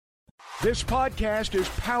This podcast is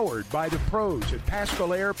powered by the pros at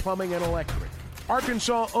Paschal Air Plumbing and Electric.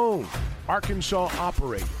 Arkansas owned, Arkansas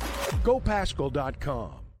operated.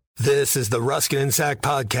 GoPaschal.com. This is the Ruscin and Zach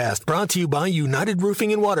podcast, brought to you by United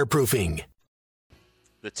Roofing and Waterproofing.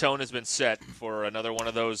 The tone has been set for another one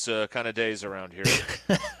of those kind of days around here.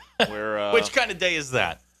 Where, Which kind of day is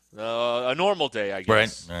that? A normal day, I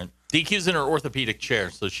guess. Right. DQ's in her orthopedic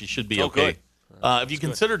chair, so she should be okay. Good. Have you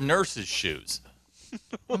considered nurse's shoes?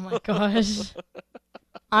 Oh, my gosh.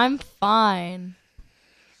 I'm fine.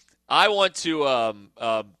 I want to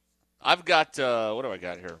I've got what do I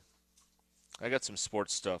got here? I got some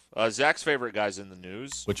sports stuff. Zach's favorite guy's in the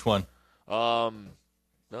news. Which one? No,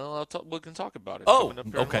 we can talk about it. Oh, coming up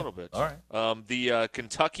here okay. in a little bit. All right. The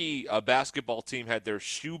Kentucky basketball team had their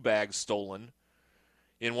shoe bags stolen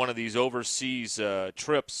in one of these overseas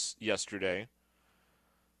trips yesterday.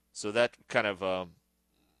 So that kind of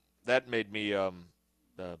that made me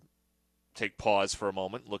take pause for a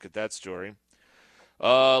moment, look at that story.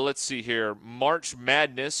 Let's see here. March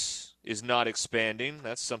Madness is not expanding.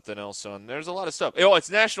 That's something else on. There's a lot of stuff. Oh, it's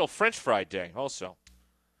National French Fry Day also.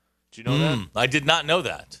 Do you know that? I did not know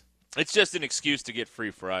that. It's just an excuse to get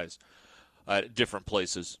free fries at different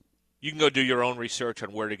places. You can go do your own research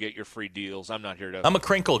on where to get your free deals. I'm not here to. I'm a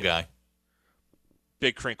crinkle guy.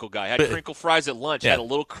 Big crinkle guy. Had crinkle fries at lunch. Yeah. Had a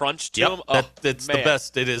little crunch to Yep, them. Oh, it's man. the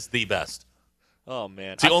best. It is the best. Oh,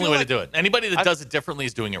 man. It's the only way to do it. Anybody that does it differently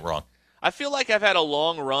is doing it wrong. I feel like I've had a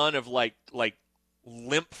long run of like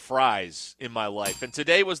limp fries in my life, and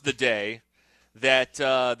today was the day that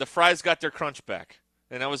the fries got their crunch back,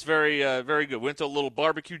 and I was very very good. Went to a little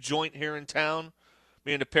barbecue joint here in town.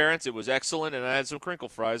 Me and the parents. It was excellent, and I had some crinkle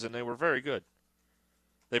fries, and they were very good.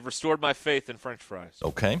 They've restored my faith in French fries.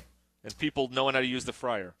 Okay. And people knowing how to use the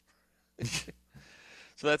fryer.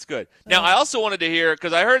 So that's good. Now, I also wanted to hear,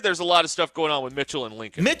 because I heard there's a lot of stuff going on with Mitchell and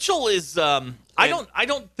Lincoln. Mitchell is I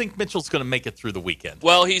don't think Mitchell's going to make it through the weekend.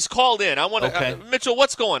 Well, he's called in. I want to Okay. Mitchell,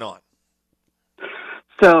 what's going on?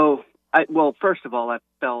 So, first of all, I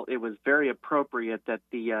felt it was very appropriate that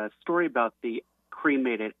the story about the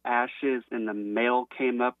cremated ashes in the mail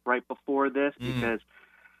came up right before this, because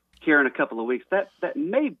here in a couple of weeks, that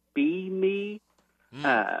may be me.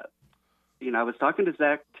 I was talking to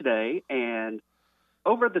Zach today, and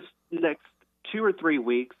over the next 2 or 3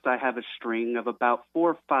 weeks, I have a string of about 4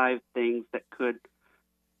 or 5 things that could,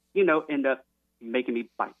 end up making me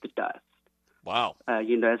bite the dust. Wow. As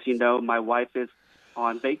you know, my wife is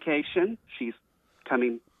on vacation. She's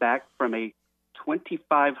coming back from a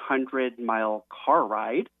 2,500-mile car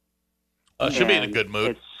ride. She'll be in a good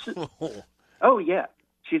mood. Oh, yeah.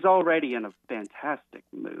 She's already in a fantastic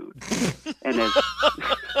mood. And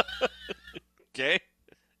Okay.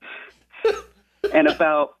 And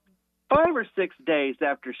about 5 or 6 days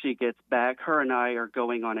after she gets back, her and I are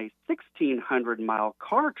going on a 1,600-mile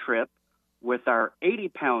car trip with our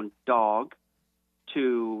 80-pound dog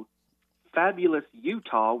to fabulous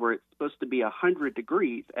Utah, where it's supposed to be 100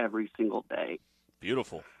 degrees every single day.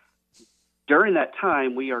 Beautiful. During that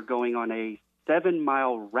time, we are going on a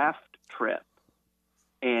 7-mile raft trip.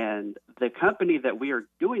 And the company that we are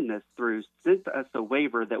doing this through sent us a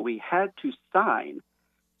waiver that we had to sign.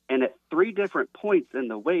 And at 3 different points in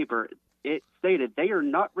the waiver, it stated they are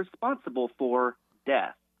not responsible for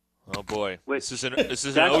death. Oh boy, Which, this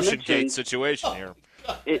is an Ocean Gate situation here.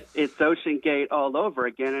 It's Ocean Gate all over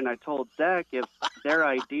again. And I told Zach, if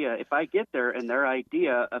I get there and their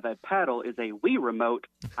idea of a paddle is a Wii remote,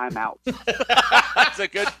 I'm out. It's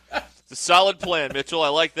a solid plan, Mitchell. I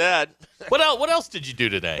like that. What else did you do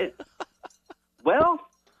today?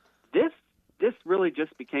 This really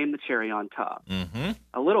just became the cherry on top. Mm-hmm.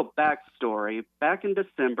 A little backstory. Back in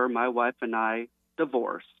December, my wife and I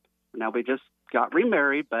divorced. Now, we just got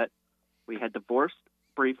remarried, but we had divorced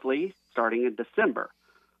briefly starting in December.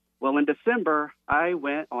 Well, in December, I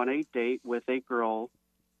went on a date with a girl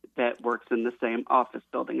that works in the same office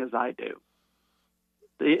building as I do.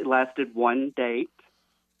 It lasted 1 date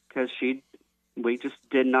because we just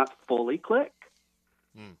did not fully click.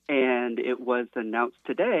 And it was announced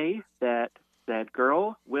today that that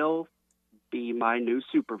girl will be my new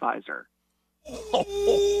supervisor.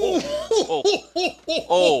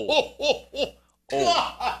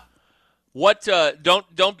 What?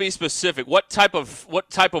 Don't be specific. What type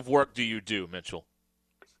of work do you do, Mitchell?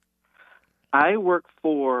 I work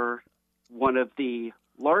for one of the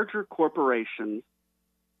larger corporations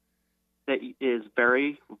that is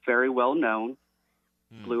very, very well known,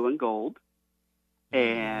 Blue and Gold,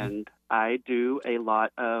 and I do a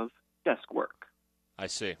lot of desk work. I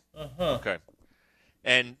see. Okay.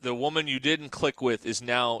 And the woman you didn't click with is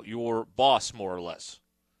now your boss, more or less.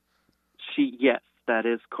 Yes, that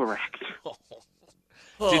is correct.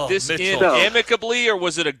 Did this Mitchell. end amicably, or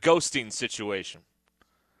was it a ghosting situation?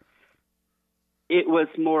 It was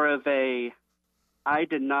more of I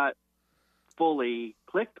did not fully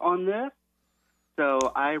click on this, so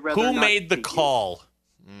I rather Who not made the speak. call?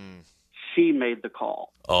 She made the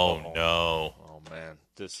call. Oh, no. Oh, man.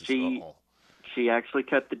 This is She- She actually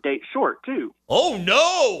cut the date short, too. Oh,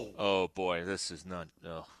 no. Oh, boy. This is not.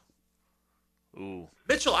 Oh. Ooh.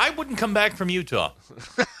 Mitchell, I wouldn't come back from Utah.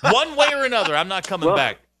 One way or another, I'm not coming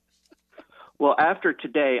back. Well, after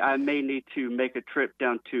today, I may need to make a trip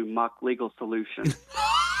down to Mock Legal Solutions.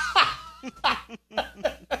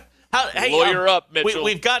 Lawyer up, Mitchell.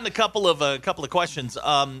 We've gotten a couple of questions.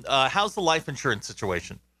 How's the life insurance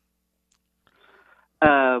situation?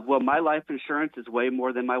 Well, my life insurance is way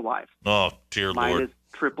more than my wife's. Oh, dear Mine Lord. is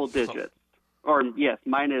triple digits. Or, yes,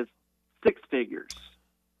 mine is six figures,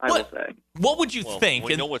 I will say. What would you think?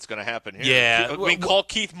 We know what's going to happen here. Yeah. We call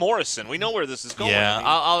Keith Morrison. We know where this is going. Yeah,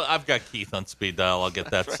 I've got Keith on speed dial. I'll get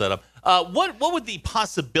that set up. What would the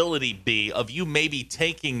possibility be of you maybe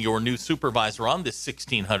taking your new supervisor on this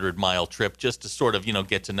 1,600-mile trip just to sort of,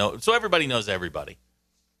 get to know, so everybody knows everybody?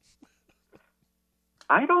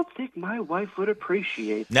 I don't think my wife would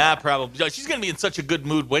appreciate that. Nah, probably. She's going to be in such a good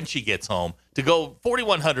mood when she gets home. To go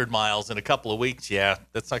 4,100 miles in a couple of weeks, yeah,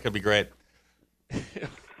 that's not going to be great.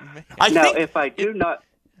 If I do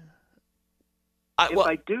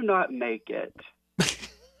not make it,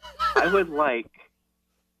 I would like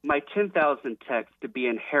my 10,000 text to be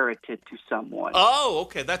inherited to someone. Oh,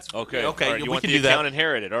 okay. That's okay. Okay, All right, you we want can the do that. account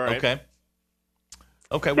inherited. All right.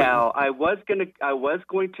 Okay. Now, I was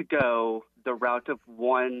going to go the route of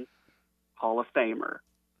one Hall of Famer.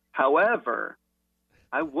 However,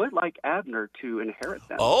 I would like Abner to inherit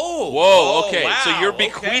them. Whoa, okay. Wow, So you're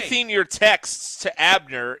bequeathing your texts to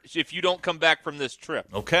Abner if you don't come back from this trip.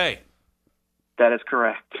 Okay. That is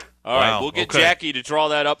correct. All right, Wow, we'll get okay. Jackie to draw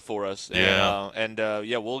that up for us. Yeah. And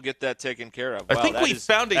we'll get that taken care of. I Wow, think that we is-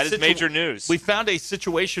 found that is major news. We found a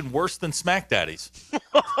situation worse than Smack Daddies.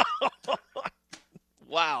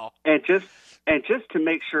 Wow. And just to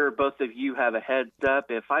make sure both of you have a heads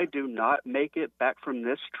up, if I do not make it back from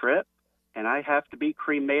this trip and I have to be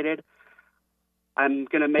cremated, I'm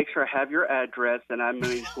going to make sure I have your address, and I'm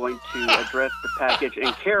going to address the package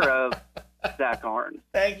in care of Zach Arn.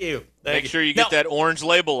 Thank you. Make sure you get that orange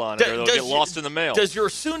label on it, or they'll get lost in the mail. Does your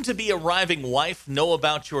soon-to-be arriving wife know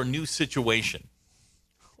about your new situation?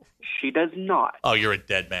 She does not. Oh, you're a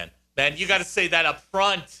dead man. Man, you got to say that up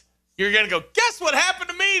front. You're going to go, guess what happened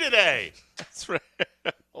to me today? That's right.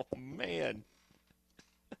 Oh, man.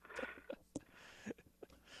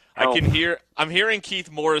 I'm hearing Keith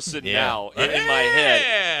Morrison now in my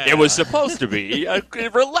head. It was supposed to be a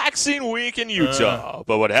relaxing week in Utah,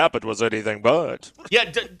 but what happened was anything but.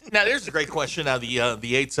 Yeah, now there's a great question now, the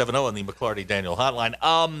 870 on the McClarty Daniel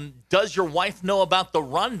hotline. Does your wife know about the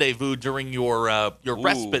rendezvous during your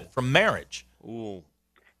respite from marriage? Ooh.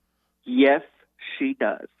 Yes, she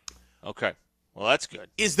does. Okay. Well, that's good.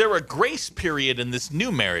 Is there a grace period in this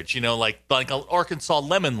new marriage, like an Arkansas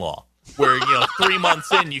lemon law, where, 3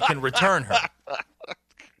 months in you can return her?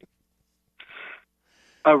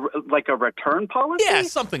 Like a return policy? Yeah,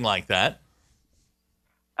 something like that.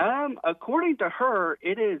 According to her,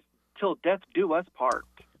 it is till death do us part.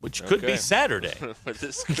 Which could be Saturday.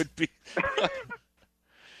 This could be.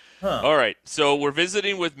 All right, so we're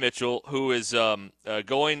visiting with Mitchell, who is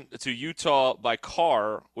going to Utah by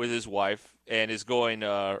car with his wife, and is going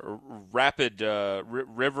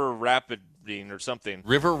river rapiding or something.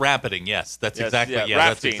 River rapiding, yes, that's exactly rafting.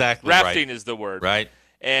 That's exactly right. Rafting is the word, right?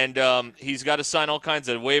 And he's got to sign all kinds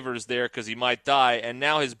of waivers there because he might die. And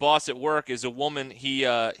now his boss at work is a woman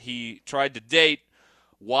he tried to date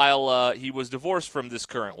while he was divorced from this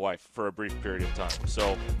current wife for a brief period of time.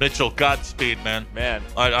 So Mitchell, Godspeed, man.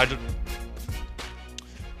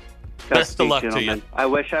 Best of luck to you. I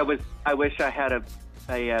wish I had a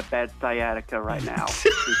bad sciatica right now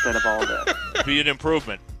instead of all this. Be an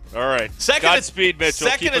improvement. All right. Godspeed, Mitchell.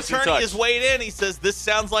 Second Keep us in attorney touch. has weighed in. He says this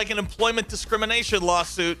sounds like an employment discrimination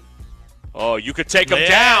lawsuit. Oh, you could take him Yeah,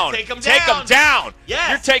 down. take 'em Take down. him down. Yes.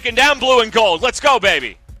 You're taking down blue and gold. Let's go,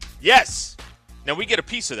 baby. Yes. Now we get a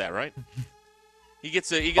piece of that, right? He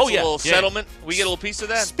gets a little settlement. We get a little piece of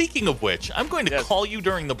that. Speaking of which, I'm going to call you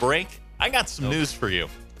during the break. I got some news for you.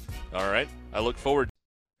 All right. I look forward.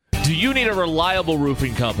 Do Do you need a reliable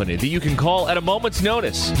roofing company that you can call at a moment's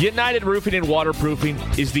notice? United Roofing and Waterproofing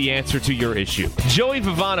is the answer to your issue. Joey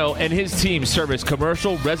Vivano and his team service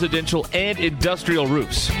commercial, residential, and industrial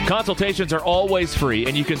roofs. Consultations are always free,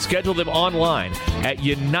 and you can schedule them online at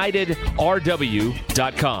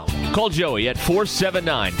unitedrw.com. Call Joey at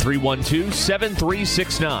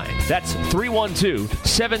 479-312-7369. That's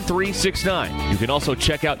 312-7369. You can also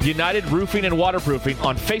check out United Roofing and Waterproofing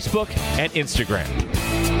on Facebook and Instagram.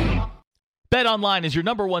 BetOnline is your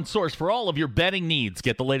number one source for all of your betting needs.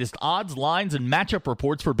 Get the latest odds, lines, and matchup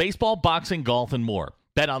reports for baseball, boxing, golf, and more.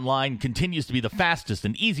 BetOnline continues to be the fastest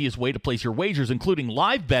and easiest way to place your wagers, including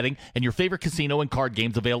live betting and your favorite casino and card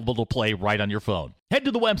games available to play right on your phone. Head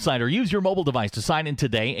to the website or use your mobile device to sign in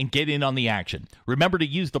today and get in on the action. Remember to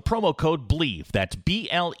use the promo code BLEAV, that's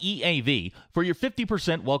BLEAV, for your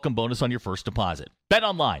 50% welcome bonus on your first deposit.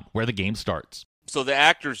 BetOnline, where the game starts. So the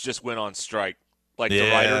actors just went on strike. Like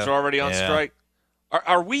the writers are already on strike.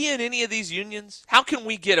 Are we in any of these unions? How can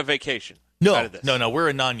we get a vacation out of this? No, we're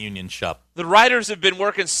a non-union shop. The writers have been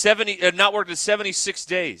working not working 76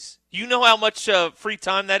 days. You know how much free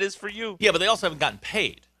time that is for you? Yeah, but they also haven't gotten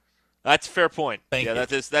paid. That's a fair point. Thank you.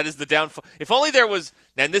 That is the downfall. If only there was,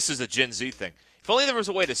 and this is a Gen Z thing, if only there was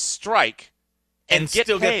a way to strike and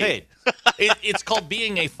still get paid. It's called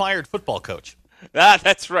being a fired football coach.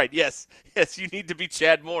 That's right. Yes, you need to be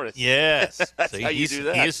Chad Morris. Yes. That's how you do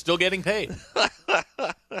that. He is still getting paid.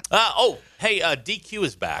 DQ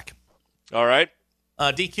is back. All right.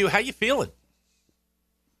 DQ, how you feeling?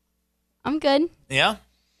 I'm good. Yeah?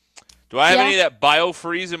 Do I have any of that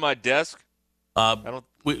biofreeze in my desk? Do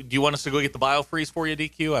you want us to go get the biofreeze for you,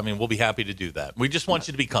 DQ? I mean, we'll be happy to do that. We just want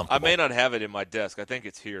you to be comfortable. I may not have it in my desk. I think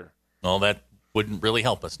it's here. Well, that wouldn't really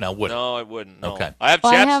help us now, would it? No, it wouldn't. No. Okay. I have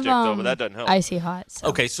chapstick, though, but that doesn't help. Icy hot. So.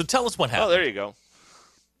 Okay, so tell us what happened. Oh, there you go.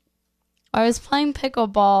 I was playing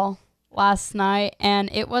pickleball last night, and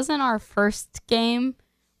it wasn't our first game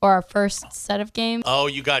or our first set of games. Oh,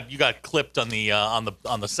 you got clipped on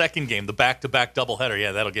the second game, the back-to-back doubleheader.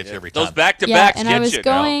 Yeah, that'll get you every time. Those back-to-backs and get I was you.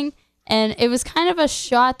 going, and it was kind of a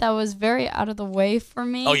shot that was very out of the way for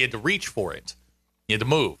me. Oh, you had to reach for it. You had to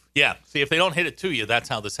move. Yeah. See, if they don't hit it to you, that's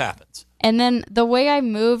how this happens. And then the way I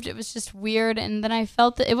moved, it was just weird. And then I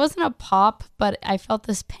felt it wasn't a pop, but I felt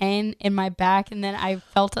this pain in my back. And then I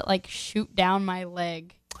felt it like shoot down my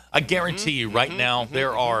leg. I guarantee you right now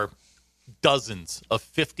there are dozens of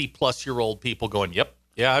 50-plus-year-old people going, yep,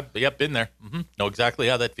 been there. Know exactly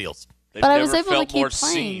how that feels. They've but I never was able to felt keep more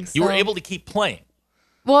playing. seen. You were able to keep playing.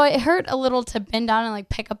 Well, it hurt a little to bend down and like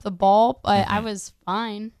pick up the ball, but I was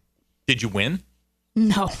fine. Did you win?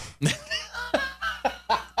 No.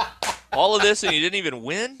 All of this and you didn't even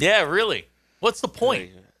win? Yeah, really. What's the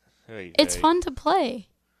point? It's fun to play.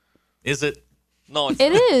 Is it? No, it's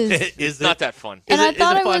It is. Is not that fun. And I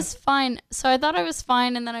thought it I fun? was fine. So I thought I was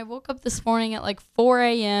fine, and then I woke up this morning at like 4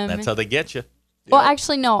 a.m. That's how they get you. Well,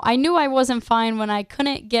 actually, no. I knew I wasn't fine when I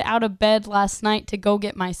couldn't get out of bed last night to go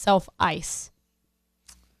get myself ice.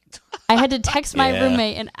 I had to text my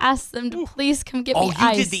roommate and ask them to please come get me ice. Oh,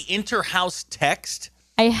 you did the inter-house text?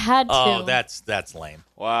 I had to. Oh, that's lame.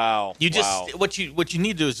 Wow. You just what you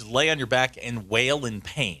need to do is just lay on your back and wail in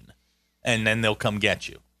pain, and then they'll come get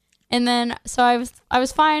you. And then so I was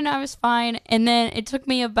fine, and then it took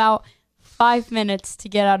me about 5 minutes to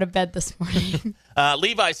get out of bed this morning.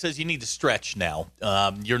 Levi says you need to stretch now.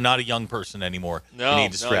 You're not a young person anymore. No, you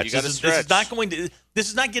need to stretch. You gotta This is not going to. This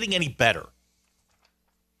is not getting any better.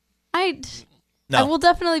 I will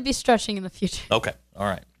definitely be stretching in the future. Okay, all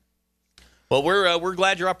right. Well, we're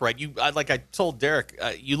glad you're upright. Like I told Derek,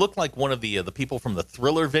 you look like one of the people from the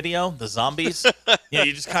Thriller video, the zombies.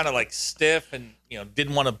 You just kind of like stiff and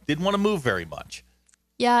didn't want to move very much.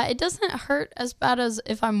 Yeah, it doesn't hurt as bad as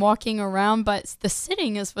if I'm walking around, but the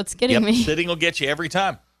sitting is what's getting me. Sitting will get you every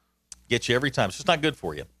time. It's just not good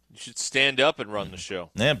for you. You should stand up and run the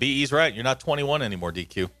show. Yeah, BE's right. You're not 21 anymore,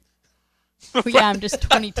 DQ. Well, yeah, I'm just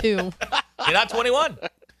 22. You're not 21.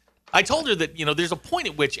 I told her that, there's a point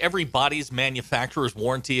at which every body's manufacturer's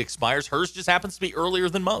warranty expires. Hers just happens to be earlier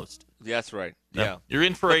than most. That's right. Yeah. You're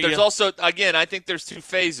in for but there's also, again, I think there's two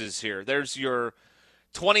phases here. There's your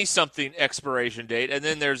 20-something expiration date, and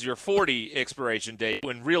then there's your 40 expiration date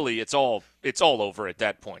when really it's all over at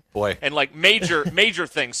that point. Boy. And like major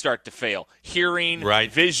things start to fail. Hearing,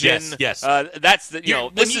 right. Vision. Yes. That's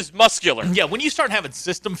this is muscular. Yeah, when you start having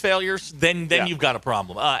system failures, then you've got a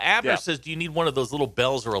problem. Abner says, do you need one of those little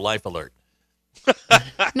bells or a life alert?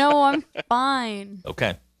 No, I'm fine.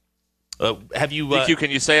 Okay. Have you DQ,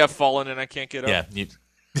 can you say I've fallen and I can't get up? Yeah.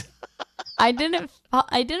 I didn't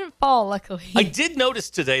fall, luckily. I did notice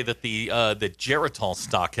today that the Geritol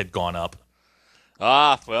stock had gone up.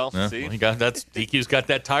 Well, Yeah, see. well, DQ's got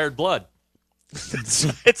that tired blood.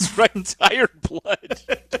 it's right, tired blood.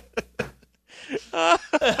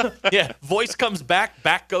 Yeah, voice comes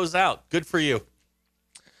back goes out. Good for you.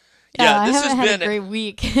 Yeah, this I haven't has had been a great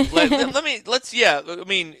week.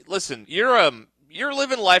 Listen, you're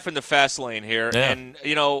living life in the fast lane here, Yeah. and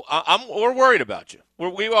we're worried about you. We're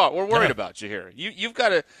worried about you here. You've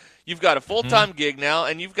got a full-time gig now,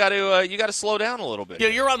 and you got to slow down a little bit. Yeah,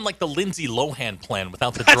 you're on like the Lindsay Lohan plan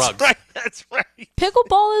without the That's drugs. right. That's right.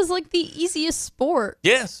 Pickleball is like the easiest sport.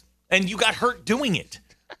 Yes, and you got hurt doing it.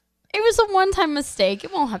 It was a one-time mistake.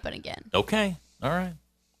 It won't happen again. Okay, all right,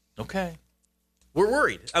 okay. We're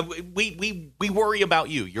worried. We worry about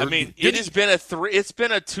you. It's been a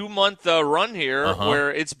 2-month run here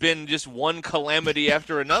where it's been just one calamity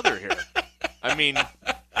after another here. I mean,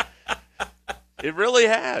 it really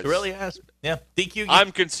has. It really has. Yeah, DQ.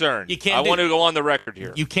 I'm concerned. I want to go on the record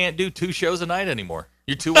here. You can't do 2 shows a night anymore.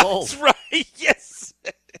 You're too old. That's right. Yes.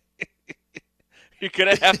 You're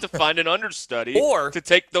gonna have to find an understudy to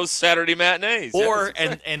take those Saturday matinees.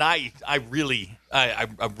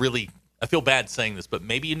 I feel bad saying this, but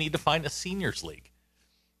maybe you need to find a seniors league.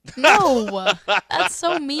 No, that's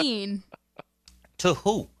so mean. To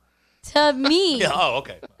who? To me. Yeah,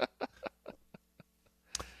 okay.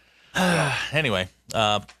 Anyway,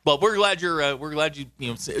 well, we're glad you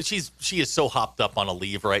she is so hopped up on a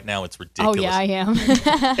leave right now. It's ridiculous. Oh yeah, I am.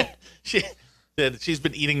 She's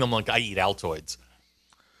been eating them like I eat Altoids.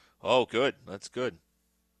 Oh, good. That's good.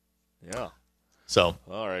 Yeah. So.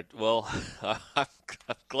 All right. Well, I'm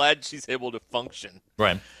glad she's able to function.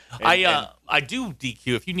 Right. I do,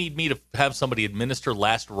 DQ, if you need me to have somebody administer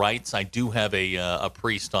last rites, I do have a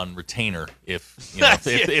priest on retainer if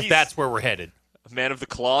that's where we're headed. A man of the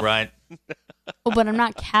cloth. Right. Oh, but I'm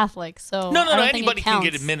not Catholic, so No. I don't think Anybody it can counts.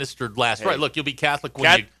 get administered last right. Look, you'll be Catholic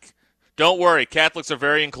when you. Don't worry, Catholics are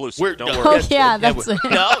very inclusive. Don't Oh worry. yeah, that's it.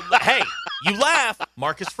 No, hey, you laugh.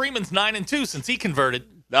 Marcus Freeman's 9-2 since he converted.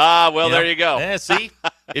 There you go. Yeah, see,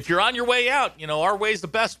 if you're on your way out, our way's the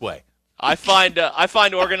best way. I find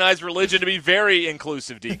organized religion to be very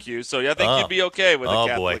inclusive, DQ. So I think you'd be okay with a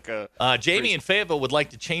Catholic. Boy. Jamie in Fayetteville would like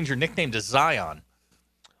to change her nickname to Zion.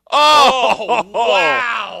 Oh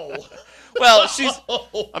wow! Well, she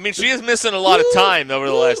is missing a lot of time over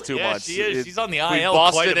the last 2 months. She is. She's on the IL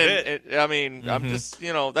Boston quite a bit. I'm just,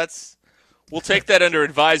 we'll take that under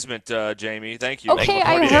advisement, Jamie. Thank you. Okay,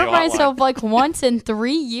 I hurt myself like once in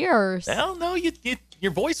 3 years. Hell no,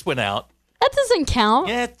 your voice went out. That doesn't count.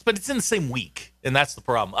 Yeah, but it's in the same week, and that's the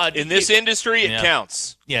problem. In this industry, it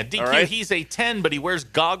counts. Yeah, DQ, right? He's a 10, but he wears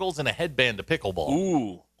goggles and a headband to pickleball.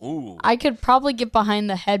 Ooh. I could probably get behind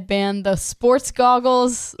the headband, the sports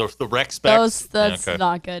goggles. The rec specs. That's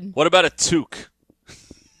not good. What about a toque?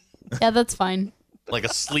 Yeah, that's fine. Like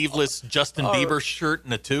a sleeveless Justin Bieber shirt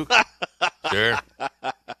and a toque? Sure.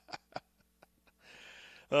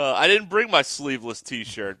 I didn't bring my sleeveless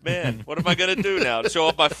T-shirt. Man, what am I going to do now? Show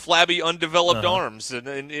off my flabby, undeveloped arms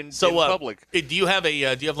in public? Do you have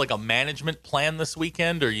like a management plan this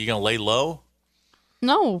weekend, or are you going to lay low?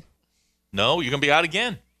 No. No, you're going to be out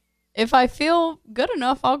again. If I feel good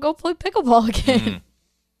enough, I'll go play pickleball again.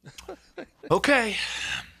 Okay.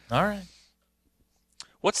 All right.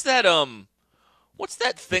 What's that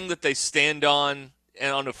thing that they stand on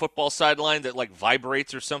and on the football sideline that like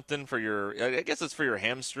vibrates or something for your? I guess it's for your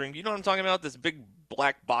hamstring. You know what I'm talking about? This big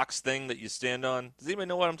black box thing that you stand on. Does anybody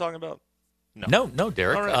know what I'm talking about? No,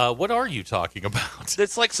 Derek. Right. What are you talking about?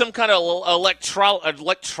 It's like some kind of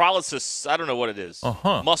electrolysis. I don't know what it is.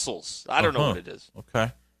 Muscles. I don't know what it is.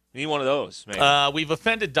 Okay. Need one of those, maybe. We've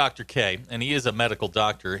offended Dr. K, and he is a medical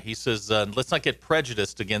doctor. He says, let's not get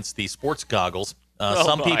prejudiced against the sports goggles.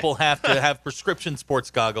 Some people have to have prescription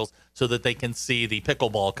sports goggles so that they can see the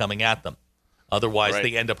pickleball coming at them. Otherwise,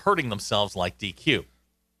 they end up hurting themselves like DQ.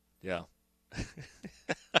 Yeah.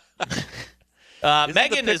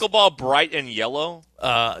 Megan the pickleball bright and yellow?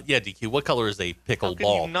 Yeah, DQ. What color is a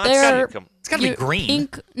pickleball? It's got to be green.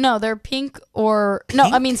 Pink. No, they're pink or no.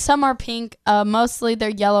 I mean, some are pink. Mostly they're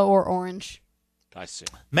yellow or orange. I see.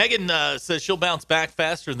 Megan says she'll bounce back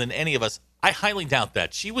faster than any of us. I highly doubt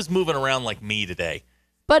that. She was moving around like me today.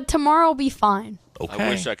 But tomorrow will be fine. Okay. I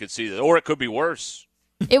wish I could see that, or it could be worse.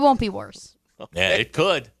 It won't be worse. Yeah, it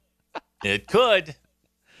could. It could.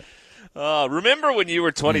 Remember when you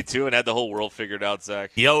were 22 and had the whole world figured out,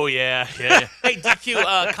 Zach? Oh, yeah. Hey,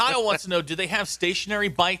 DQ, Kyle wants to know, do they have stationary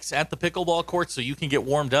bikes at the pickleball court so you can get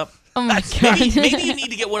warmed up? Oh my god. Maybe you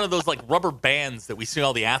need to get one of those like rubber bands that we see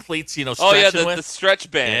all the athletes, stretching Oh yeah, the with. stretch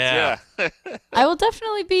bands. Yeah. I will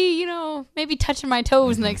definitely be, maybe touching my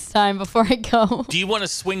toes next time before I go. Do you want to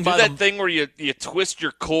swing Do by that thing where you twist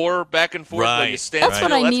your core back and forth while you stand That's still?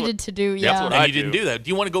 what I needed to do, yeah. That's what and I you didn't do that. Do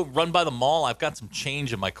you want to go run by the mall? I've got some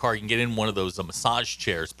change in my car. You can get in one of those massage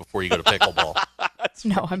chairs before you go to pickleball.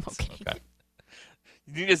 No, I'm okay.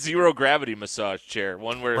 You need a zero gravity massage chair,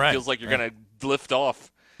 one where it feels like you're going to lift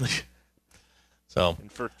off. So,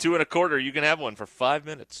 and for $2.25, you can have one for 5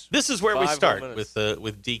 minutes. This is where we start minutes.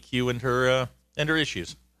 with DQ and her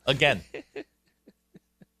issues again.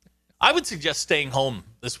 I would suggest staying home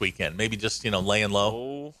this weekend. Maybe just laying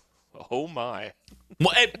low. Oh my.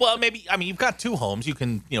 Well, maybe. I mean, you've got 2 homes. You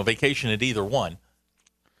can vacation at either one.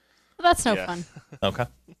 Well, that's no fun. Okay.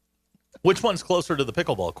 Which one's closer to the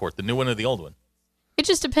pickleball court, the new one or the old one? It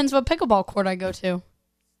just depends what pickleball court I go to.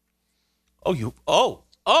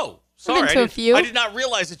 Sorry, I've been to a few. I did not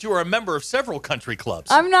realize that you were a member of several country clubs.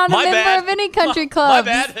 I'm not a member of any country club.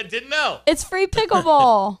 My bad. I didn't know. It's free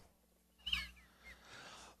pickleball.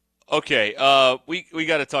 Okay, we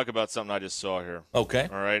got to talk about something I just saw here. Okay.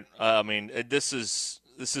 All right. I mean, this is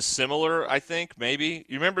similar, I think, maybe.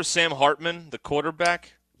 You remember Sam Hartman, the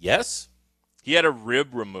quarterback? Yes. He had a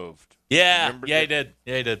rib removed. Yeah. Yeah, he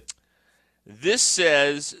did. This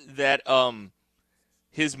says that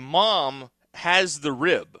his mom has the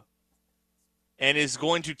rib and is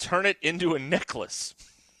going to turn it into a necklace.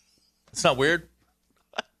 It's not weird.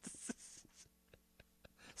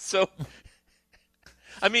 So,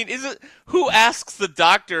 I mean, who asks the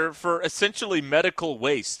doctor for essentially medical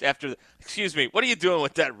waste after? Excuse me, what are you doing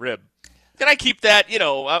with that rib? Can I keep that?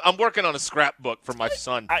 I'm working on a scrapbook for my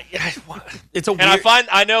son. It's a weird. And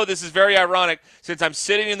I know this is very ironic since I'm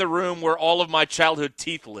sitting in the room where all of my childhood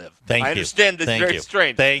teeth live. Thank you. I understand this is very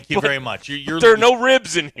strange. Thank you very much. There are no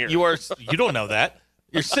ribs in here. You don't know that.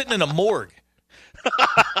 You're sitting in a morgue.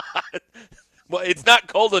 Well, it's not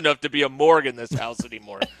cold enough to be a morgue in this house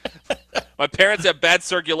anymore. My parents have bad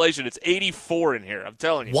circulation. It's 84 in here. I'm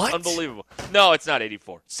telling you. What? It's unbelievable. No, it's not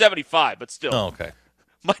 84. 75, but still. Oh, okay.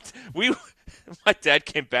 My dad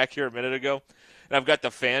came back here a minute ago, and I've got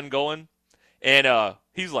the fan going, and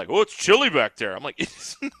he's like, "Oh, it's chilly back there." I'm like,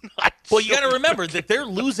 "It's not." Well, you got to remember that they're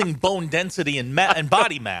losing bone density and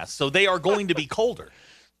body mass, so they are going to be colder.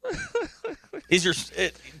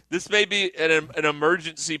 This may be an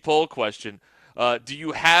emergency poll question. Do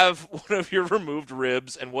you have one of your removed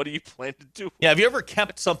ribs, and what do you plan to do? Yeah, have you ever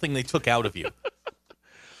kept something they took out of you?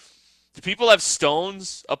 Do people have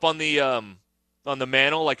stones up on the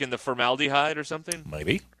mantle, like in the formaldehyde or something?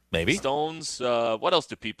 Maybe. Stones. What else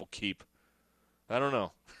do people keep? I don't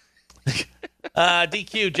know.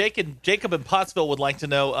 DQ, Jacob in Pottsville would like to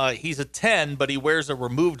know, he's a 10, but he wears a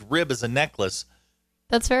removed rib as a necklace.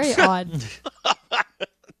 That's very odd.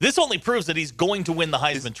 This only proves that he's going to win the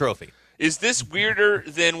Heisman Trophy. Is this weirder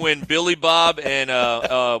than when Billy Bob and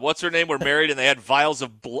what's her name were married and they had vials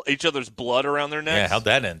of each other's blood around their necks? Yeah, how'd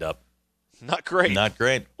that end up? Not great. Not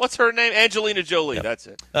great. What's her name? Angelina Jolie. Yep. That's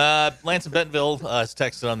it. Lance in Bentonville has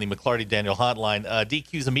texted on the McClarty Daniel hotline.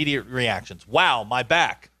 DQ's immediate reactions. Wow, my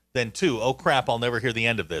back. Then 2, oh crap, I'll never hear the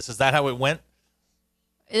end of this. Is that how it went?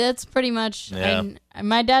 That's pretty much. Yeah.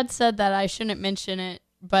 My dad said that I shouldn't mention it,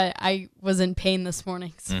 but I was in pain this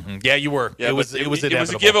morning. So. Mm-hmm. Yeah, you were. Yeah, it was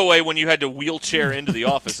a giveaway when you had to wheelchair into the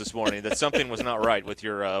office this morning that something was not right with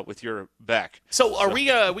your back. So are we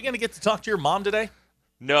going to get to talk to your mom today?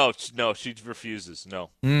 No, she refuses. No.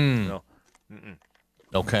 No. Mm-mm.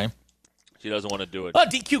 Okay. She doesn't want to do it.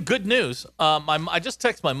 DQ, good news. I just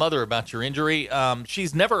texted my mother about your injury.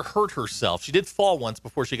 She's never hurt herself. She did fall once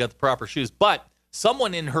before she got the proper shoes, but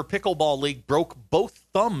someone in her pickleball league broke both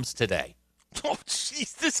thumbs today. Oh,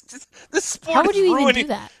 jeez, this sport How would you ruining. even do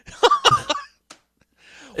that?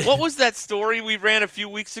 What was that story we ran a few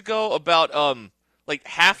weeks ago about like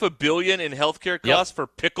 $500 million in healthcare costs for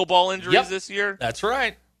pickleball injuries this year? That's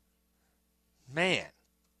right. Man,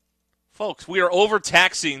 folks, we are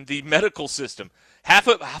overtaxing the medical system.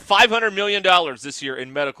 $500 million this year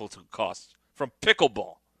in medical costs from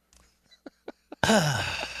pickleball.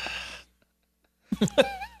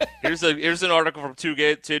 Here's an article from two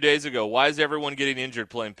days ago. Why is everyone getting injured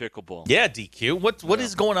playing pickleball? Yeah, DQ. What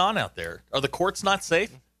is going on out there? Are the courts not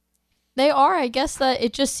safe? They are. I guess that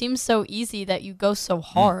it just seems so easy that you go so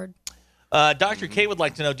hard. Dr. K would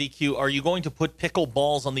like to know, DQ, are you going to put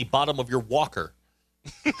pickleballs on the bottom of your walker?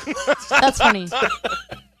 That's funny.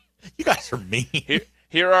 You guys are mean.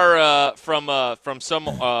 Here are from some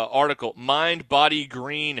article, Mind, Body,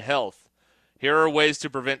 Green, Health. Here are ways to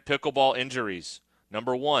prevent pickleball injuries.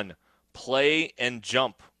 Number 1, play and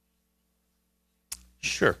jump.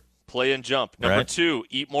 Sure. Play and jump. Number 2,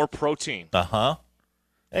 eat more protein. Uh-huh.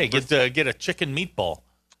 Hey, get a chicken meatball.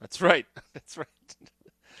 That's right. That's right.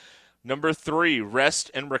 Number 3, rest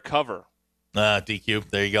and recover. DQ.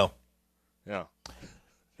 There you go. Yeah.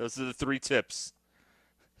 Those are the 3 tips.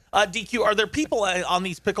 DQ, are there people on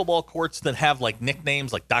these pickleball courts that have like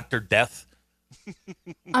nicknames like Dr. Death?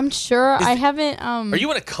 I'm sure. I haven't. Are you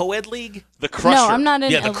in a co-ed league? The Crusher. No, I'm not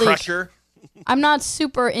in the a league. Crusher. I'm not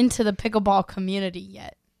super into the pickleball community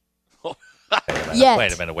yet. Yet.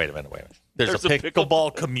 Wait a minute. There's a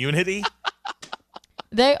pickleball community?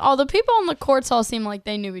 All the people on the courts all seem like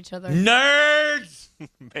they knew each other. Nerds!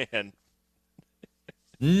 Man.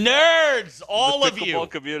 Nerds! All of you. Pickleball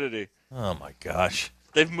community. Oh, my gosh.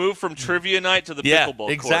 They've moved from trivia night to the pickleball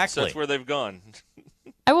exactly. courts. That's where they've gone.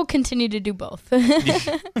 I will continue to do both.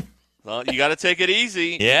 Well, you got to take it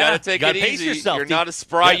easy. Yeah. You got to take you it pace easy. yourself. You're not a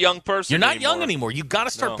spry young person. You're not anymore. young anymore. You got to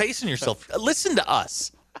start pacing yourself. Listen to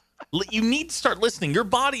us. You need to start listening. Your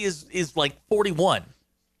body is like 41.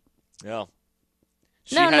 Yeah.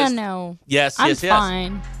 No. Yes, I'm yes.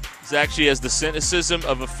 fine. Zach, she has the cynicism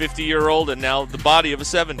of a 50-year-old and now the body of a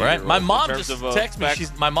 70-year-old. Right. My mom just texted me.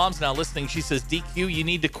 My mom's now listening. She says, DQ, you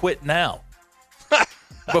need to quit now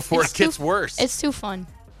before it gets worse. It's too fun.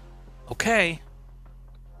 Okay.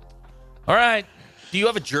 All right. Do you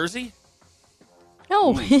have a jersey?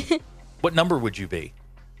 No. What number would you be?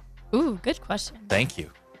 Ooh, good question. Thank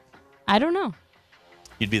you. I don't know.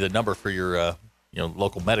 You'd be the number for your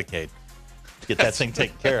local Medicaid. Get that thing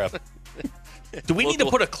taken care of. Do we need to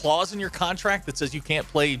put a clause in your contract that says you can't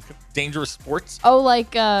play dangerous sports? Oh,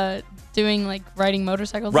 like doing like riding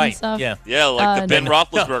motorcycles and stuff? Yeah. Yeah, like the Ben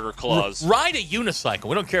Roethlisberger clause. Ride a unicycle.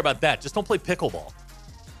 We don't care about that. Just don't play pickleball.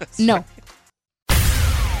 No.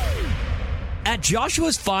 At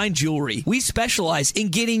Joshua's Fine Jewelry, we specialize in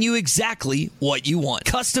getting you exactly what you want.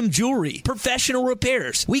 Custom jewelry, professional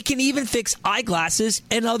repairs. We can even fix eyeglasses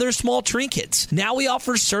and other small trinkets. Now we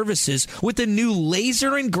offer services with a new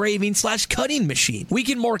laser engraving / cutting machine. We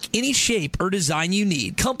can mark any shape or design you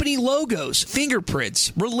need. Company logos,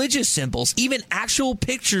 fingerprints, religious symbols, even actual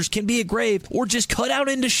pictures can be engraved or just cut out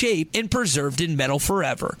into shape and preserved in metal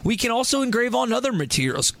forever. We can also engrave on other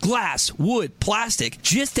materials, glass, wood, plastic.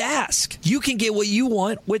 Just ask. You can get what you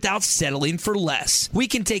want without settling for less. We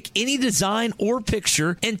can take any design or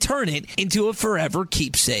picture and turn it into a forever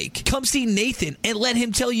keepsake. Come see Nathan and let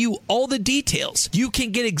him tell you all the details. You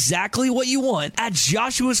can get exactly what you want at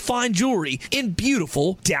Joshua's Fine Jewelry in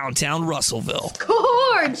beautiful downtown Russellville.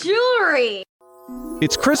 Core jewelry.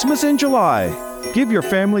 It's Christmas in July. Give your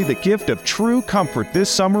family the gift of true comfort this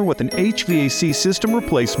summer with an HVAC system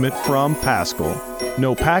replacement from Paschal.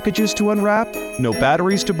 No packages to unwrap, no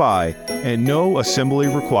batteries to buy, and no assembly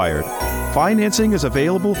required. Financing is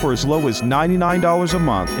available for as low as $99 a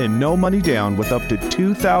month and no money down with up to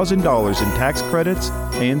 $2,000 in tax credits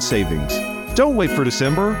and savings. Don't wait for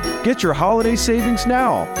December. Get your holiday savings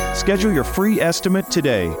now. Schedule your free estimate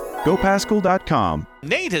today. GoPaschal.com.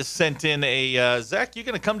 Nate has sent in a, Zach, you're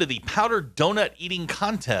going to come to the powder donut eating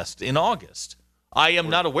contest in August. I am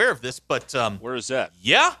not aware of this, but... where is that?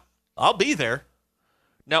 Yeah, I'll be there.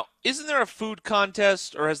 Now, isn't there a food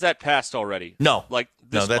contest, or has that passed already? No. Like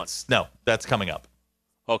this month? No, that's coming up.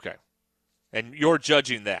 Okay. And you're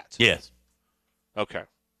judging that? Yes. Okay.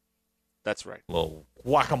 That's right. A little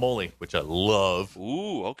guacamole, which I love.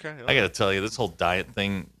 Ooh, okay. I got to tell you, this whole diet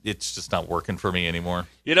thing, it's just not working for me anymore.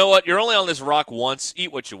 You know what? You're only on this rock once.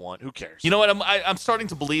 Eat what you want. Who cares? You know what? I'm starting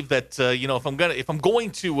to believe that if I'm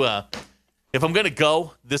going to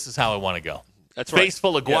go, this is how I want to go. That's right. Face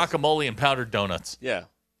full of guacamole and powdered donuts. Yeah.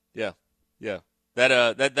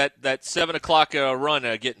 That 7 o'clock run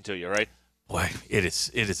getting to you, right? Boy, it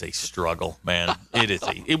is a struggle, man.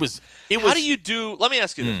 It was. How do you do? Let me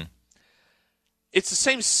ask you this. It's the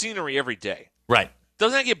same scenery every day. Right.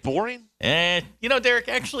 Doesn't that get boring? Derek,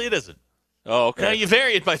 actually it isn't. Oh, okay. You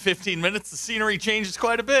vary it by 15 minutes. The scenery changes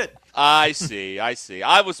quite a bit. I see.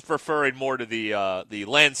 I was preferring more to the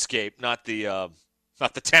landscape, not the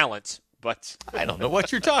talent. But I don't know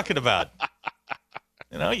what you're talking about.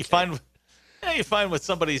 You find what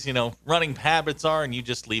somebody's running habits are, and you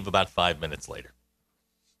just leave about 5 minutes later.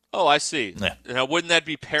 Oh, I see. Yeah. Now, wouldn't that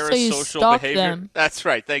be parasocial so you stalk behavior? Them. That's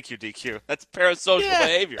right. Thank you, DQ. That's parasocial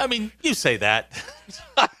behavior. I mean, you say that.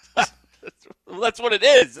 That's what it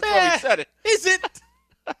is. That's why we said it. Is it?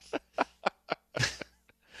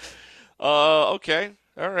 Okay.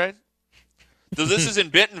 All right. So this is in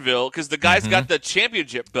Bentonville because the guy's got the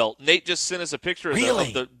championship belt. Nate just sent us a picture of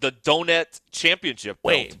the donut championship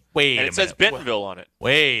belt. Wait and it says Bentonville on it.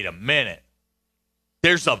 Wait a minute.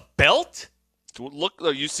 There's a belt? Look,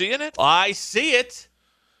 are you seeing it? I see it.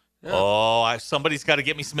 Yeah. Oh, somebody's got to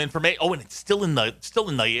get me some information. Oh, and it's still in the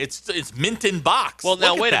it's mint in box. Well, now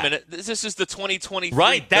Look at wait that. a minute. This is the 2023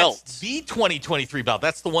 Right, belt. that's the 2023 belt.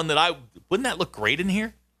 That's the one that wouldn't that look great in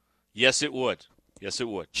here? Yes, it would. Yes, it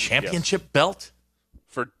would. Championship belt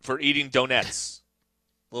for eating donuts.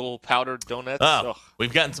 Little powdered donuts. Oh,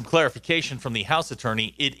 we've gotten some clarification from the House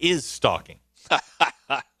attorney. It is stalking.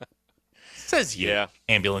 Says you,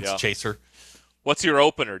 ambulance chaser. What's your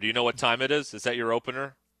opener? Do you know what time it is? Is that your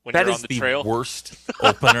opener when That you're is on the trail? Worst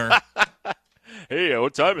opener. Hey,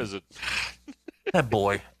 what time is it? That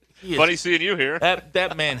boy. Funny seeing you here.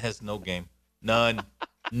 That man has no game. None.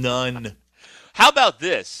 How about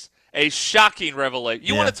this? A shocking revelation.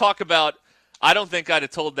 You want to talk about, I don't think I'd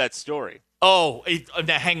have told that story. Oh,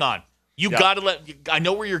 now hang on. You got to I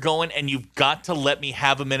know where you're going, and you've got to let me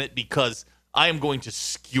have a minute because I am going to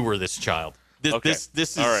skewer this child. This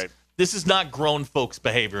is all right. This is not grown folks'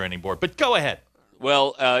 behavior anymore. But go ahead.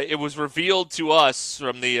 Well, it was revealed to us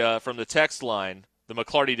from the text line, the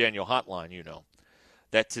McClarty Daniel hotline,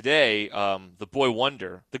 that today the boy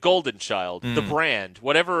wonder, the golden child, the brand,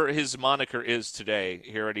 whatever his moniker is today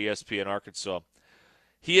here at ESPN Arkansas,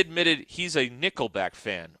 he admitted he's a Nickleback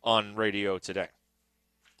fan on radio today.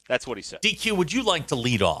 That's what he said. DQ, would you like to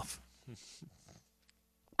lead off?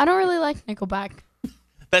 I don't really like Nickelback.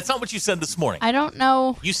 That's not what you said this morning. I don't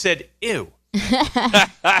know. You said, ew.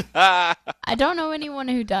 I don't know anyone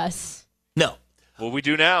who does. No. Well, we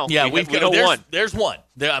do now. Yeah, we know one. There's one.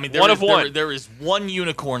 There is one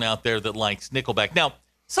unicorn out there that likes Nickelback. Now,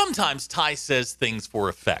 sometimes Ty says things for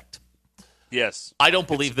effect. Yes. I don't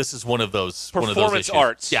believe this is one of those performance issues.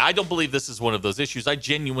 arts. Yeah, I don't believe this is one of those issues. I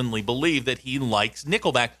genuinely believe that he likes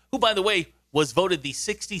Nickelback, who, by the way, was voted the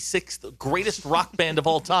 66th greatest rock band of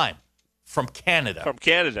all time from Canada. From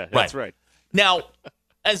Canada. That's right. Now,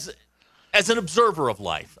 as an observer of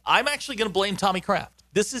life, I'm actually going to blame Tommy Kraft.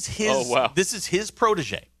 This is his. Oh, wow. This is his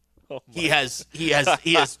protege. Oh, he has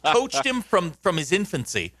coached him from his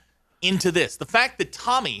infancy into this. The fact that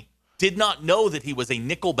Tommy did not know that he was a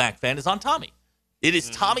Nickelback fan is on Tommy. It is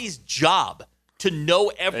Tommy's job to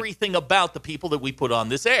know everything about the people that we put on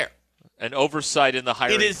this air. An oversight in the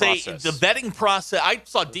hiring process. The vetting process. I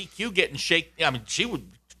saw DQ getting DQ,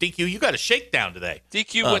 you got a shakedown today.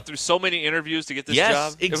 DQ went through so many interviews to get this job.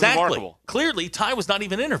 Yes, exactly. It was remarkable. Clearly, Ty was not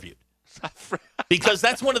even interviewed. Because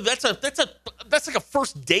that's like a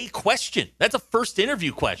first day question. That's a first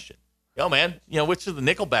interview question. Yo, man, which of the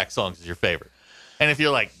Nickelback songs is your favorite? And if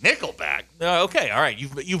you're like Nickelback, okay, all right,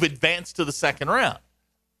 you've advanced to the second round.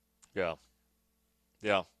 Yeah.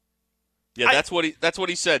 That's what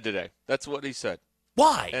he said today. That's what he said.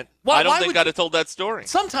 Why? And why? I don't think I'd have told that story.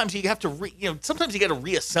 Sometimes you have to, sometimes you got to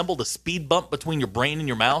reassemble the speed bump between your brain and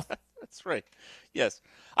your mouth. That's right. Yes.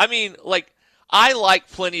 I mean, I like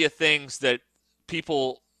plenty of things that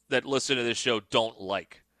people that listen to this show don't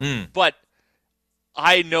like. But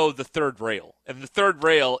I know the third rail, and the third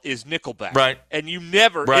rail is Nickelback. Right. And you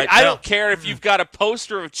never, right. I don't care if you've got a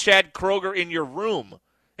poster of Chad Kroeger in your room,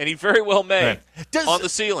 and he very well may, on the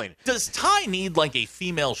ceiling. Does Ty need like a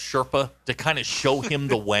female Sherpa to kind of show him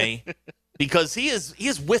the way? Because he is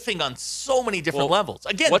whiffing on so many different levels.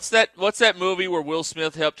 Again, what's that movie where Will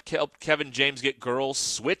Smith helped Kevin James get girls?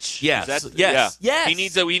 Switch? Yes. Yes. Yes. He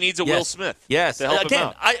needs a Will Smith. Yes. To help him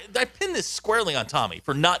out. I pin this squarely on Tommy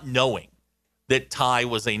for not knowing that Ty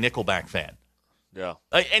was a Nickelback fan. Yeah.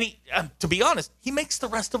 And he, to be honest, he makes the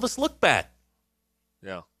rest of us look bad.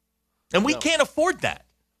 Yeah. And we can't afford that.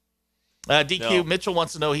 DQ, No. Mitchell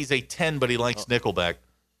wants to know he's a 10, but he likes Nickelback.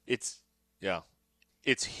 It's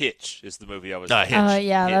Hitch is the movie I was Hitch. thinking.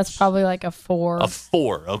 Yeah, Hitch. that's probably like a 4. A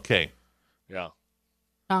 4, okay. Yeah.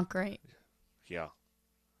 Not great. Yeah.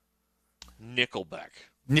 Nickelback.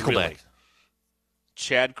 Nickelback. Really.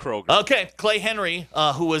 Chad Kroeger. Okay, Clay Henry,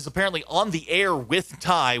 who was apparently on the air with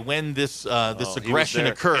Ty when this aggression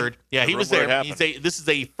occurred. Yeah, he was there. This is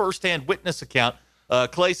a first-hand witness account.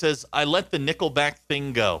 Clay says, I let the Nickelback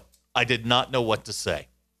thing go. I did not know what to say.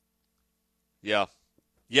 Yeah.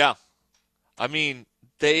 Yeah. I mean,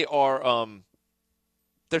 they are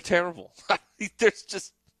they're terrible.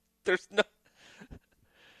 There's no.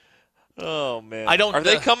 Oh man. Are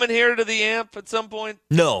they coming here to the amp at some point?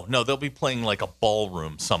 No, they'll be playing like a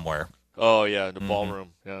ballroom somewhere. Oh yeah, the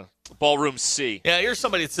ballroom. Yeah. Ballroom C. Yeah, here's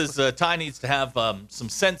somebody that says Ty needs to have some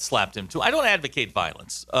sense slapped him too. I don't advocate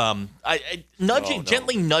violence.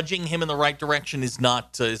 Gently nudging him in the right direction is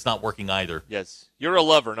not working either. Yes, you're a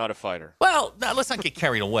lover, not a fighter. Well, let's not get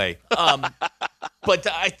carried away. But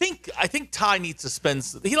I think Ty needs to spend.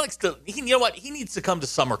 He needs to come to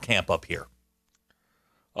summer camp up here.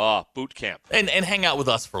 Boot camp and hang out with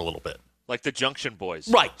us for a little bit. Like the Junction Boys.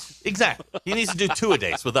 Right, exactly. He needs to do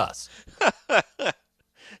 2-a-days with us.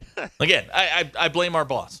 Again, I blame our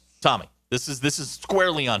boss, Tommy. This is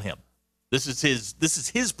squarely on him. This is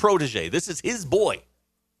his protege. This is his boy.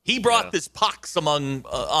 He brought this pox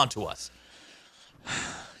onto us.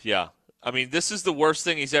 Yeah. I mean, this is the worst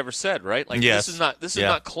thing he's ever said, right? Like this is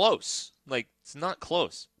not close. Like it's not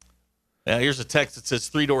close. Yeah, here's a text that says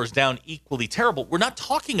 3 Doors Down equally terrible. We're not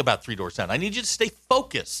talking about 3 Doors Down. I need you to stay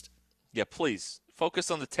focused. Yeah, please.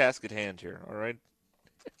 Focus on the task at hand here, all right?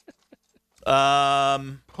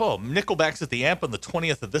 Nickelback's at the Amp on the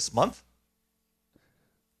 20th of this month.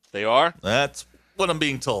 They are? That's what I'm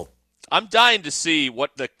being told. I'm dying to see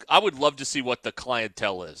I would love to see what the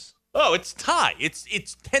clientele is. Oh, it's Thai.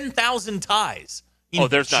 It's 10,000 Thais.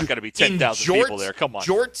 There's not going to be 10,000 people there. Come on.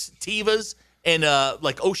 Jorts, Tivas, and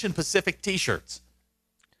like Ocean Pacific T-shirts.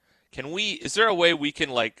 Is there a way we can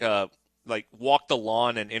like walk the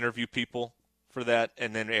lawn and interview people for that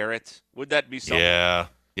and then air it? Would that be something?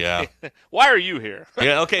 Yeah. Why are you here?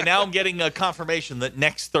 Yeah, okay, now I'm getting a confirmation that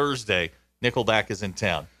next Thursday, Nickleback is in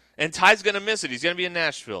town. And Ty's going to miss it. He's going to be in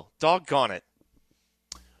Nashville. Doggone it.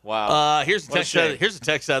 Wow. Here's a text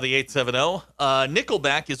out of the 870.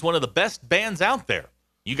 Nickelback is one of the best bands out there.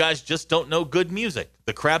 You guys just don't know good music.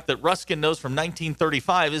 The crap that Ruscin knows from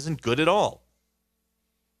 1935 isn't good at all.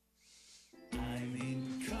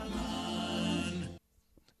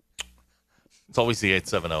 It's always the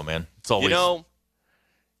 870, man. It's always.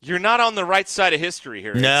 You're not on the right side of history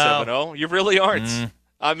here, 870. You really aren't.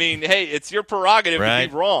 I mean, hey, it's your prerogative to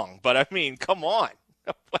be wrong, but I mean, come on.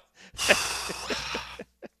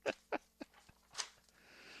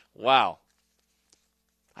 Wow.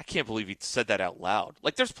 I can't believe he said that out loud.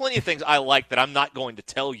 Like, there's plenty of things I like that I'm not going to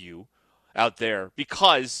tell you out there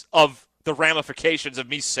because of the ramifications of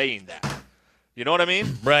me saying that. You know what I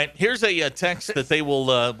mean? Right. Here's a text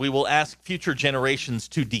that we will ask future generations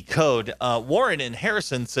to decode. Warren in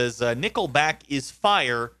Harrison says, Nickelback is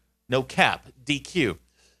fire, no cap, DQ.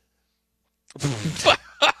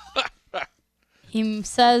 He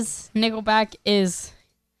says Nickelback is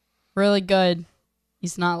really good.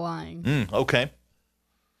 He's not lying. Okay.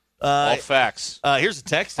 All facts. Here's a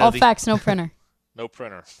text. All facts, no printer. No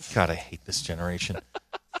printer. God, I hate this generation.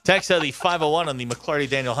 Text out of the 501 on the McClarty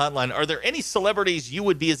Daniel hotline. Are there any celebrities you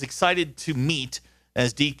would be as excited to meet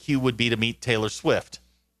as DQ would be to meet Taylor Swift?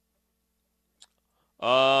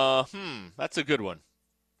 That's a good one.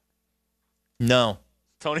 No.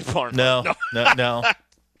 Tony Barnhart. No.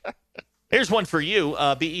 Here's one for you.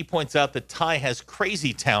 BE points out that Ty has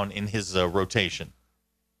Crazy Town in his rotation.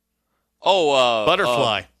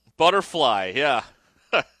 Butterfly. Butterfly, yeah.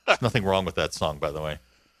 There's nothing wrong with that song, by the way.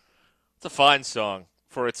 It's a fine song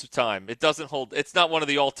for its time. It doesn't hold. It's not one of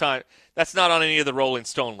the all-time. That's not on any of the Rolling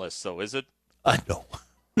Stone lists, though, is it? No.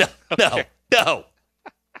 Okay. No.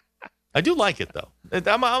 I do like it, though.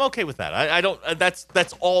 I'm okay with that. I don't.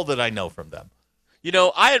 That's all that I know from them. You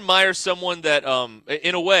know, I admire someone that,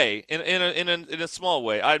 in a way, in a small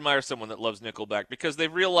way, I admire someone that loves Nickelback because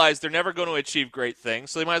they've realized they're never going to achieve great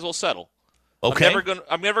things, so they might as well settle. Okay.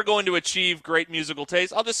 I'm never going to achieve great musical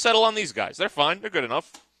taste. I'll just settle on these guys. They're fine. They're good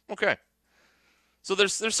enough. Okay. So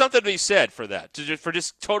there's something to be said for that, for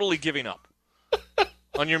just totally giving up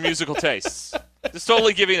on your musical tastes. Just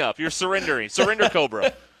totally giving up. You're surrendering. Surrender,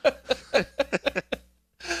 Cobra.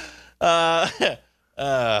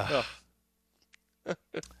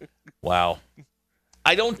 Wow.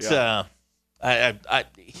 I don't. Yeah.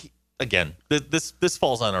 Again, this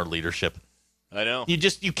falls on our leadership. I know.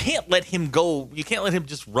 You can't let him go. You can't let him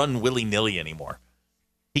just run willy-nilly anymore.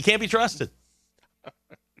 He can't be trusted.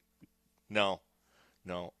 No.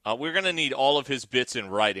 We're going to need all of his bits in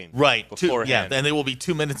writing. Right. Beforehand. And they will be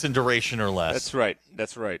 2 minutes in duration or less. That's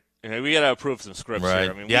right. We got to approve some scripts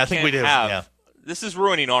here. I mean, I think we do. This is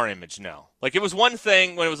ruining our image now. Like, it was one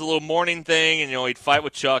thing when it was a little morning thing, and he'd fight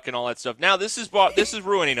with Chuck and all that stuff. Now this is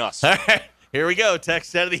ruining us. All right, here we go.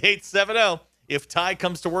 Text out of the 870. If Ty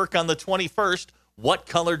comes to work on the 21st, what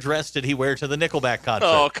color dress did he wear to the Nickelback concert?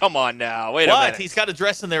 Oh, come on now. Wait a minute. He's got to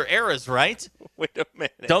dress in their eras, right? Wait a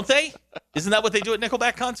minute. Don't they? Isn't that what they do at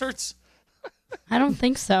Nickelback concerts? I don't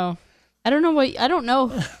think so. I don't know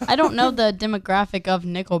the demographic of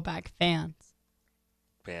Nickelback fans.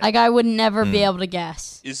 Like, I would never be able to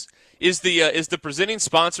guess. Is the presenting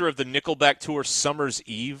sponsor of the Nickelback tour Summer's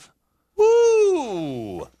Eve?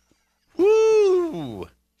 Woo!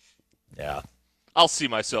 Yeah. I'll see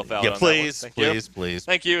myself out. Yeah, on please, that one. please.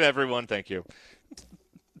 Thank you, everyone. Thank you.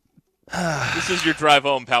 This is your drive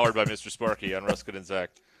home, powered by Mr. Sparky on Ruscin and Zach.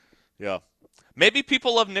 Yeah. Maybe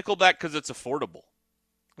people love Nickelback because it's affordable.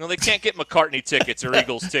 No, they can't get McCartney tickets or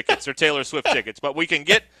Eagles tickets or Taylor Swift tickets, but we can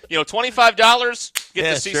get, $25,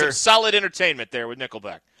 get to see some solid entertainment there with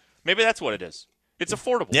Nickelback. Maybe that's what it is. It's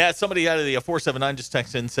affordable. Yeah, somebody out of the 479 just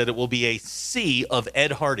texted in and said it will be a sea of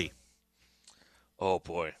Ed Hardy. Oh,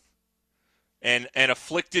 boy. And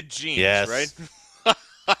afflicted jeans, yes. right?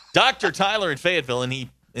 Dr. Tyler in Fayetteville, and he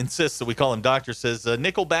insists that we call him Doctor, says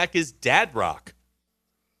Nickelback is dad rock.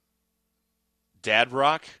 Dad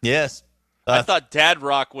rock? Yes. I thought dad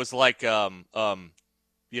rock was like, what are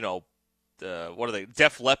they,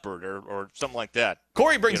 Def Leppard or something like that.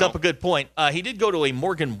 Corey brings up a good point. He did go to a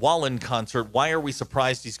Morgan Wallen concert. Why are we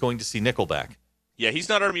surprised he's going to see Nickelback? Yeah, he's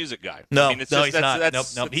not our music guy. No, he's not.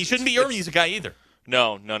 Nope. He shouldn't be your music guy either.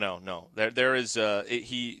 No. There is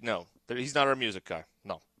he's not our music guy.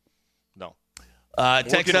 No.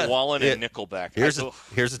 Morgan Wallen and Nickelback.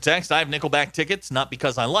 Here's a text. I have Nickelback tickets, not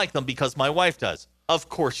because I like them, because my wife does. Of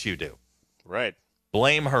course you do. Right.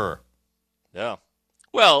 Blame her. Yeah.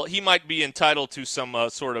 Well, he might be entitled to some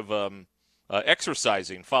sort of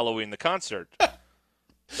exercising following the concert.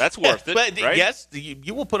 That's worth it, but right? Yes,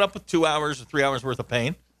 you will put up with 2 hours or 3 hours worth of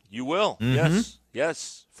pain. You will. Mm-hmm.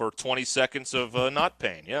 Yes. For 20 seconds of not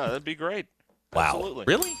pain. Yeah, that'd be great. Wow. Absolutely.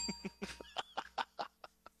 Really?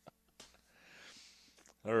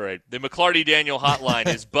 All right. The McClarty Daniel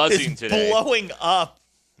hotline is buzzing today. Blowing up.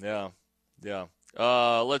 Yeah.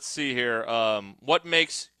 Let's see here. What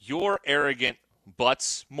makes your arrogant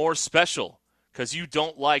butts more special? Because you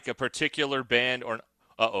don't like a particular band or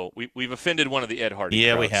we've offended one of the Ed Hardy.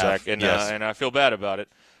 Yeah, crowd, we have. Zach, and yes. And I feel bad about it.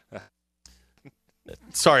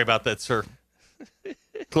 Sorry about that, sir.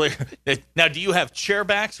 Clear. Now, do you have chair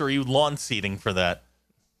backs or are you lawn seating for that?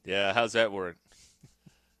 Yeah, how's that work?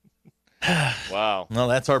 Wow. Well,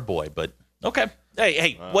 that's our boy, but okay.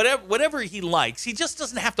 Hey, whatever he likes, he just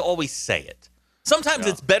doesn't have to always say it. Sometimes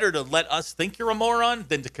it's better to let us think you're a moron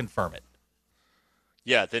than to confirm it.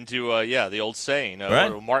 Yeah, than to, the old saying,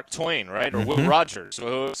 right? Or Mark Twain, right? Or Will Rogers,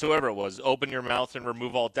 whoever it was, open your mouth and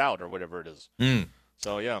remove all doubt, or whatever it is.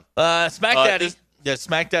 So, yeah. Smack Daddy.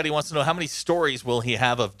 Smack Daddy wants to know how many stories will he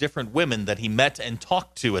have of different women that he met and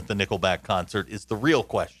talked to at the Nickelback concert is the real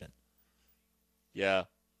question. Yeah.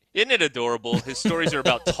 Isn't it adorable? His stories are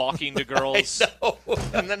about talking to girls. I know.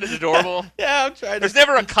 Isn't that adorable? Yeah, I'm trying to. There's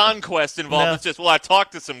never a conquest involved. No. It's just, I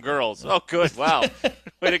talked to some girls. Oh, good. Wow.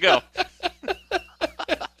 Way to go.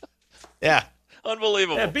 Yeah.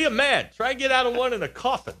 Unbelievable. Yeah, be a man. Try and get out of one in a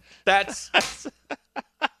coffin. That's.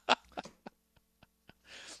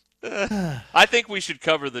 I think we should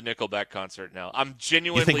cover the Nickelback concert now. I'm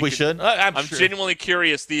genuinely. You think we should? I'm sure. Genuinely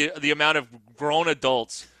curious the amount of grown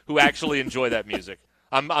adults who actually enjoy that music.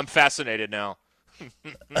 I'm fascinated now.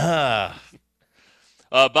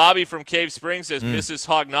 Bobby from Cave Springs says Mrs.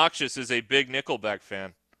 Hognoxious is a big Nickelback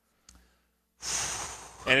fan.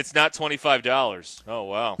 And it's not $25. Oh,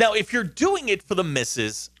 wow. Now, if you're doing it for the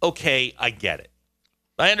missus, okay, I get it.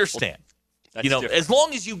 I understand. Well, different. As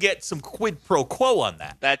long as you get some quid pro quo on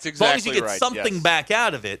that. That's exactly right. As long as you get something back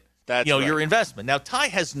out of it, right. Your investment. Now, Ty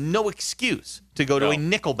has no excuse to go to a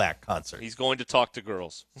Nickelback concert. He's going to talk to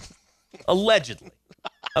girls. Allegedly.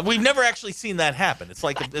 We've never actually seen that happen. It's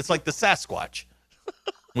like the Sasquatch.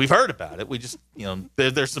 We've heard about it. We just,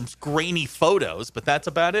 there's some grainy photos, but that's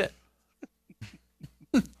about it.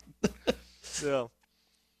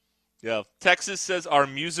 Yeah. Texas says our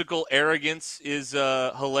musical arrogance is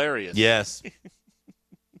hilarious. Yes.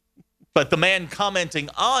 But the man commenting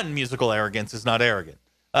on musical arrogance is not arrogant.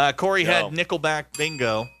 Corey had Nickelback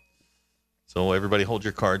bingo. So everybody hold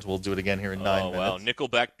your cards. We'll do it again here in 9 minutes. Wow,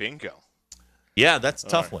 Nickelback bingo. Yeah, that's a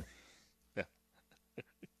tough one. Yeah.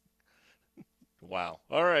 Wow.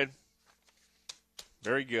 All right.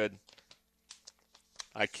 Very good.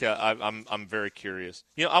 I'm very curious.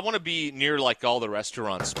 I want to be near like all the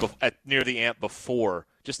restaurants near the amp before,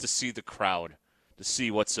 just to see the crowd, to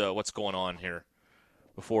see what's going on here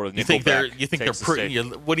before the Nickelback. You think they're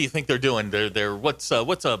what do you think they're doing? They're what's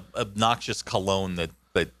a obnoxious cologne that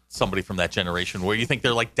somebody from that generation where you think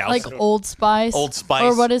they're like dousing? Like Old Spice. Old Spice.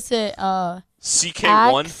 Or what is it?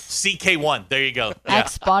 CK1. CK1. There you go.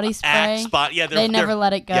 Axe body spray. Axe body. Yeah, they never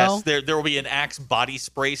let it go. Yes, there will be an Axe body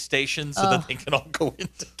spray station so that they can all go in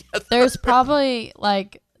together. There's probably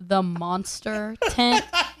like the Monster tent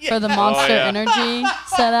for the Monster Energy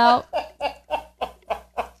set out.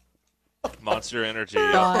 Monster Energy.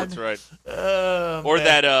 Yeah, that's right. Or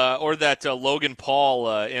that Logan Paul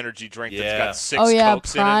energy drink that's got 6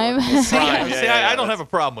 Cokes Prime. in it. Prime. I don't have a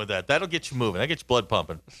problem with that. That'll get you moving. That gets your blood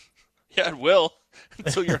pumping. Yeah, it will.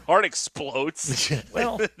 Until your heart explodes.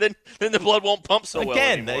 Well, then the blood won't pump so well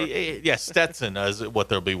anymore. Stetson is what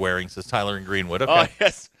they'll be wearing, says Tyler in Greenwood. Okay. Oh,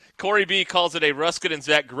 yes. Corey B calls it a Ruscin and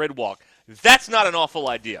Zach grid walk. That's not an awful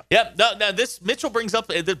idea. Yep. Now this Mitchell brings up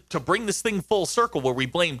to bring this thing full circle where we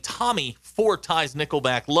blame Tommy for Ty's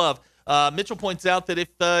Nickleback love. Mitchell points out that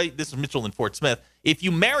if this is Mitchell in Fort Smith, if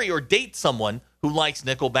you marry or date someone who likes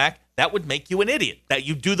Nickleback, that would make you an idiot. That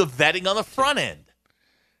you do the vetting on the front end.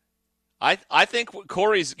 I think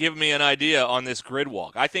Corey's given me an idea on this grid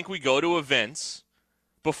walk. I think we go to events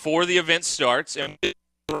before the event starts and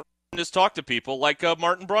just talk to people like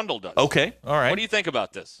Martin Brundle does. Okay, all right. What do you think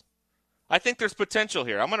about this? I think there's potential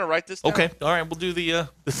here. I'm going to write this down. Okay, all right. We'll do the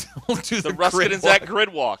the Ruscin and Zach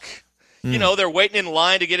grid walk. You know, they're waiting in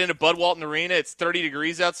line to get into Bud Walton Arena. It's 30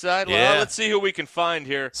 degrees outside. Yeah. Well, let's see who we can find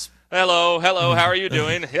here. Hello. How are you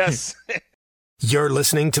doing? Yes. You're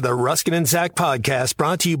listening to the Ruscin and Zach podcast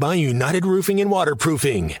brought to you by United Roofing and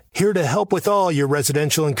Waterproofing. Here to help with all your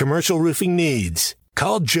residential and commercial roofing needs.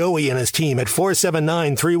 Call Joey and his team at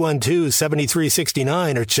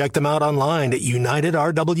 479-312-7369 or check them out online at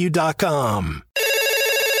unitedrw.com.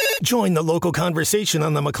 Join the local conversation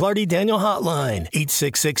on the McClarty Daniel hotline,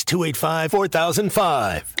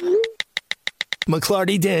 866-285-4005.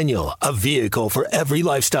 McClarty Daniel, a vehicle for every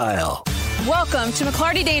lifestyle. Welcome to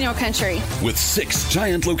McClarty Daniel Country. With 6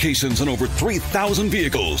 giant locations and over 3,000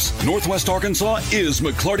 vehicles, Northwest Arkansas is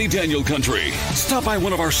McClarty Daniel Country. Stop by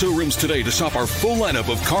one of our showrooms today to shop our full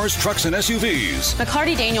lineup of cars, trucks, and SUVs.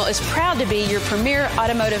 McClarty Daniel is proud to be your premier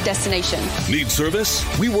automotive destination. Need service?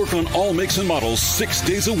 We work on all makes and models 6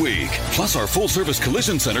 days a week. Plus, our full-service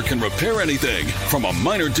collision center can repair anything, from a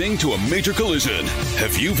minor ding to a major collision.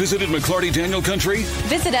 Have you visited McClarty Daniel Country?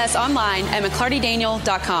 Visit us online at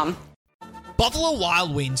McClartyDaniel.com. Buffalo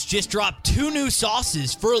Wild Wings just dropped 2 new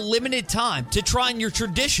sauces for a limited time to try in your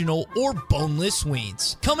traditional or boneless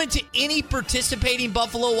wings. Come into any participating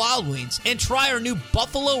Buffalo Wild Wings and try our new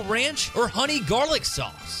Buffalo Ranch or Honey Garlic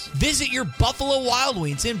sauce. Visit your Buffalo Wild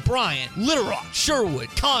Wings in Bryant, Little Rock, Sherwood,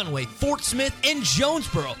 Conway, Fort Smith, and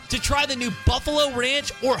Jonesboro to try the new Buffalo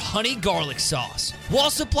Ranch or Honey Garlic sauce.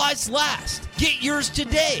 While supplies last, get yours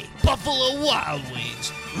today. Buffalo Wild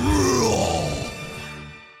Wings.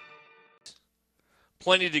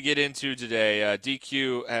 Plenty to get into today.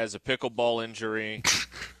 DQ has a pickleball injury.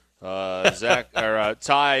 Ty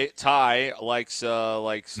likes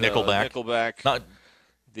Nickleback. Not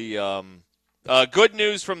the good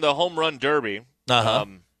news from the home run derby.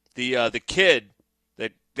 The kid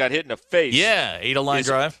that got hit in the face. Yeah, ate a line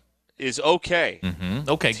drive. Is okay. Mm-hmm.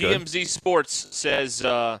 Okay, good. TMZ Sports says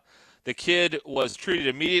the kid was treated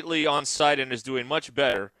immediately on site and is doing much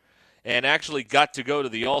better, and actually got to go to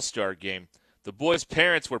the All-Star game. The boy's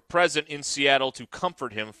parents were present in Seattle to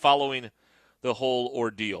comfort him following the whole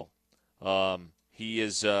ordeal.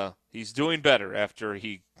 He's doing better after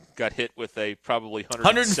he got hit with a probably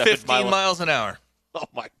 115 miles an hour. Oh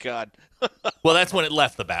my God! Well, that's when it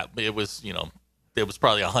left the bat. It was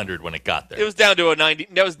probably 100 when it got there. It was down to a 90.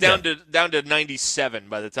 That was down to 97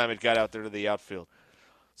 by the time it got out there to the outfield.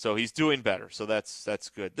 So he's doing better. So that's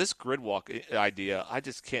good. This grid walk idea, I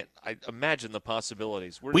just can't. I imagine the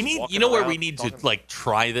possibilities. We need, where we need to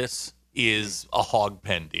try this is a hog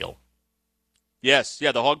pen deal. Yes,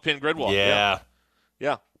 the hog pen grid walk. Yeah.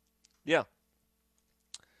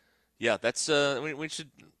 That's we should.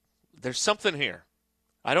 There's something here.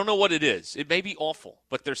 I don't know what it is. It may be awful,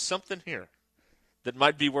 but there's something here that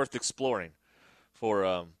might be worth exploring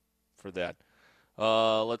for that.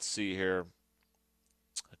 Let's see here.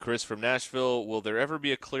 Chris from Nashville, will there ever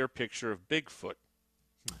be a clear picture of Bigfoot?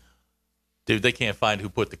 Dude, they can't find who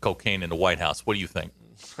put the cocaine in the White House. What do you think?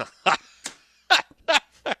 That's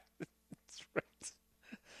right.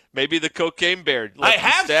 Maybe the cocaine bear. I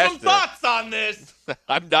have some thoughts on this.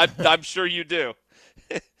 I'm sure you do.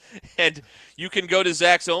 And you can go to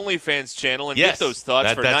Zach's OnlyFans channel and get those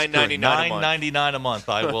thoughts for $9.99 a month. $9.99 a month.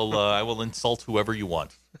 I will insult whoever you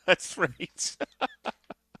want. That's right.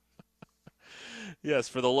 Yes,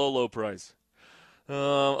 for the low price.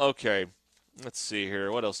 Okay. Let's see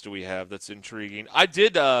here. What else do we have that's intriguing? I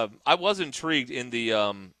was intrigued in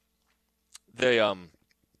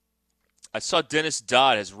I saw Dennis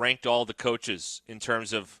Dodd has ranked all the coaches in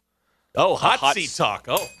terms of hot seat talk.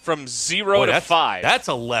 Oh, from 0 to 5. That's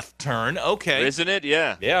a left turn. Okay. Isn't it?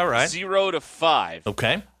 Yeah. Yeah, right. 0 to 5.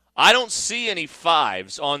 Okay. I don't see any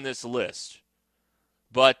 5s on this list.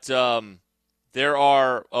 But there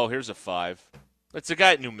are here's a 5. It's a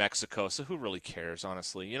guy at New Mexico, so who really cares,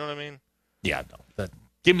 honestly? You know what I mean? Yeah, no.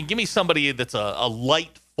 Give me somebody that's a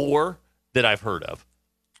light 4 that I've heard of.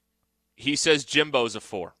 He says Jimbo's a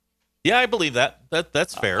 4. Yeah, I believe that.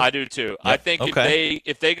 That's fair. I do too. Yep. I think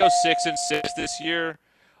if they go 6-6 this year,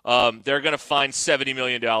 they're going to find $70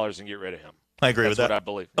 million and get rid of him. I agree with that. That's what I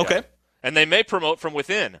believe. Okay. Yeah. And they may promote from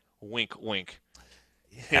within Wink, wink.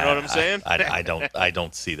 You know what I'm saying? I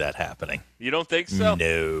don't see that happening. You don't think so?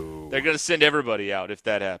 No. They're going to send everybody out if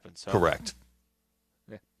that happens. Huh? Correct.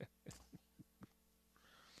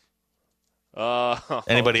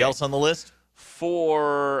 Anybody else on the list?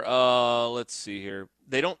 For, let's see here.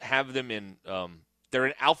 They don't have them in, they're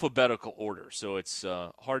in alphabetical order, so it's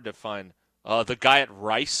hard to find. The guy at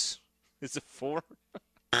Rice is a 4.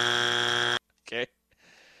 Okay.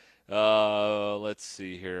 Let's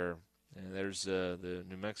see here. And there's the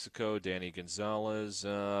New Mexico, Danny Gonzalez.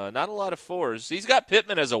 Not a lot of 4s. He's got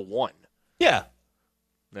Pittman as a 1. Yeah.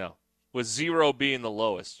 No. With 0 being the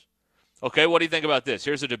lowest. Okay, what do you think about this?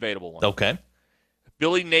 Here's a debatable one. Okay.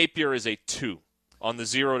 Billy Napier is a 2 on the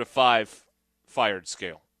 0 to 5 fired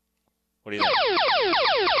scale. What do you think?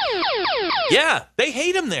 Yeah, they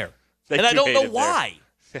hate him there. And I don't know why.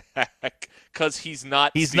 Because he's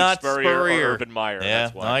not Spurrier or Urban Meyer. Yeah,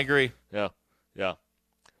 That's why. I agree. Yeah.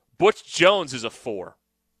 Butch Jones is a 4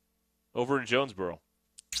 over in Jonesboro.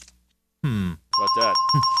 About that?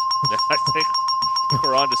 I think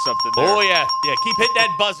we're on to something there. Oh, yeah. Yeah, keep hitting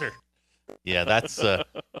that buzzer. Yeah, that's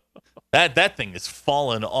that thing has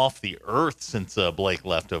fallen off the earth since Blake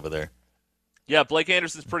left over there. Yeah, Blake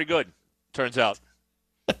Anderson's pretty good, turns out.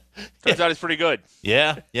 Turns out he's pretty good.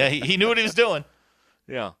 Yeah, he knew what he was doing.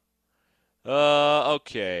 Yeah.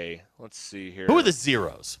 Okay. Let's see here. Who are the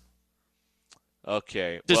zeros?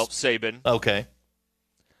 Okay. Well, Saban. Okay.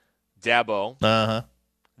 Dabo. Uh-huh.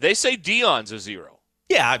 They say Dion's a 0.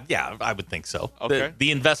 Yeah, I would think so. Okay.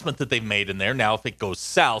 The investment that they've made in there, now if it goes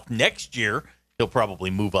south next year, he'll probably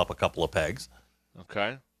move up a couple of pegs.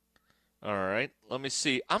 Okay. All right. Let me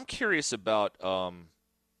see. I'm curious about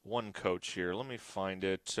one coach here. Let me find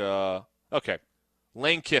it. Okay.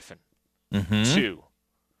 Lane Kiffin. 2.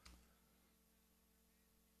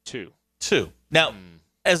 Now,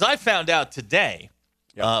 as I found out today,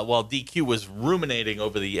 while DQ was ruminating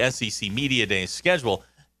over the SEC Media Day schedule,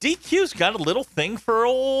 DQ's got a little thing for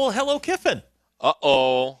old Hello Kiffin.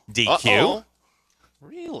 Uh-oh. DQ? Uh-oh.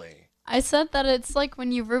 Really? I said that it's like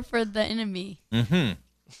when you root for the enemy.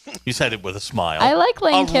 You said it with a smile. I like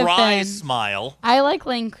Lane Kiffin. A wry smile. I like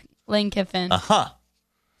Lane Kiffin. Uh-huh.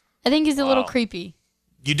 I think he's a little creepy.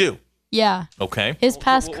 You do? Yeah. Okay. His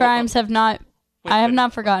past crimes have not... I have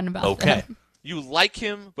not forgotten about them. You like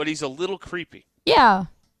him, but he's a little creepy. Yeah.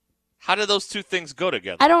 How do those two things go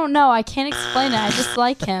together? I don't know. I can't explain it. I just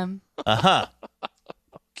like him. Uh-huh.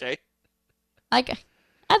 Okay.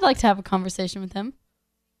 I'd like to have a conversation with him.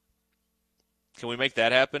 Can we make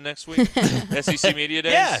that happen next week? SEC Media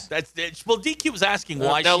Days? Yeah. Well, DQ was asking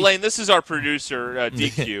why now, Lane, this is our producer,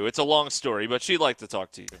 DQ. It's a long story, but she'd like to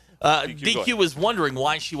talk to you. DQ was wondering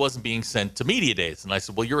why she wasn't being sent to Media Days. And I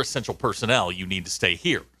said, well, you're essential personnel. You need to stay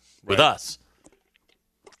here with us.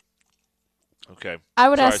 Okay. I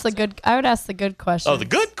would ask the good questions. Oh, the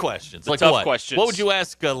good questions. The like tough what? questions. What would you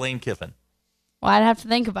ask Lane Kiffin? Well, I'd have to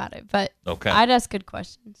think about it, but okay. I'd ask good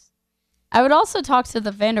questions. I would also talk to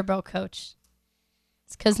the Vanderbilt coach.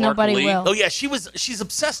 It's because nobody will. Oh, yeah, she's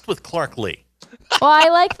obsessed with Clark Lee. Well, I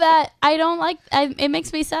like that. I don't like. It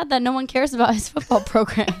makes me sad that no one cares about his football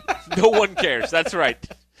program. No one cares. That's right.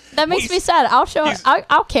 That makes me sad.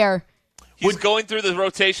 I'll care. He's going through the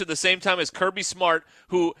rotation at the same time as Kirby Smart,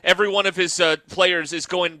 who every one of his players is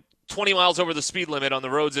going 20 miles over the speed limit on the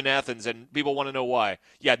roads in Athens, and people want to know why.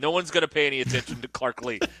 Yeah, no one's going to pay any attention to Clark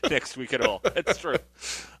Lee next week at all. That's true.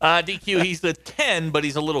 DQ, he's the 10, but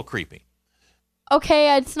he's a little creepy.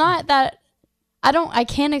 Okay, it's not that. I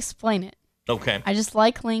can't explain it. Okay. I just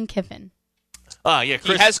like Lane Kiffin. Yeah,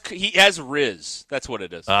 Chris. He has Riz. That's what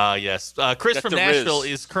it is. Yes. Chris That's from the Nashville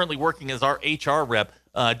Riz. is currently working as our HR rep.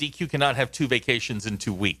 DQ cannot have 2 vacations in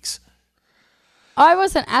 2 weeks. Oh, I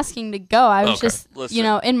wasn't asking to go. I was just, Listen.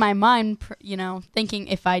 in my mind, thinking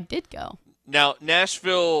if I did go. Now,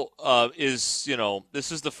 Nashville is,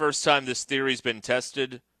 this is the first time this theory's been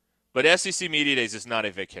tested, but SEC Media Days is not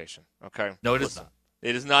a vacation, okay? No, it is not.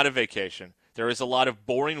 It is not a vacation. There is a lot of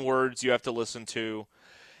boring words you have to listen to,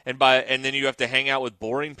 and then you have to hang out with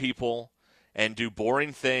boring people and do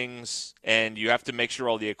boring things, and you have to make sure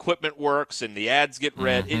all the equipment works and the ads get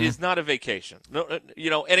read. It is not a vacation. No,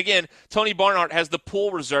 and again, Tony Barnhart has the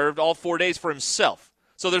pool reserved all 4 days for himself.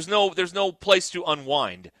 So there's no place to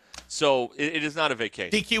unwind. So it is not a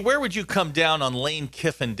vacation. DQ, where would you come down on Lane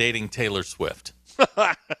Kiffin dating Taylor Swift?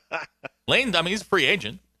 Lane, he's a free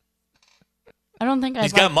agent. I don't think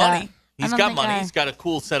He's got money. He's got money. He's got a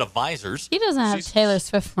cool set of visors. He doesn't have Taylor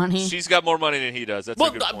Swift money. She's got more money than he does. That's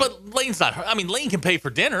a good point. But Lane's not her. Lane can pay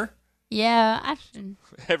for dinner. Yeah, I should.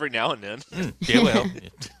 Every now and then. Yeah, well.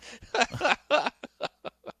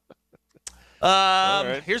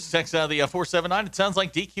 right. Here's a text out of the 479. It sounds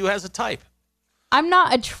like DQ has a type. I'm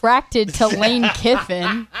not attracted to Lane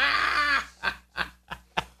Kiffin.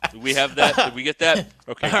 Do we have that? Did we get that?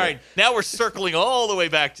 Okay. All right. Now we're circling all the way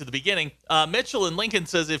back to the beginning. Mitchell in Lincoln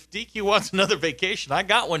says, if DQ wants another vacation, I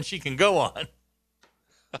got one she can go on.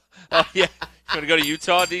 Oh, yeah. You want to go to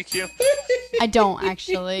Utah, DQ? I don't,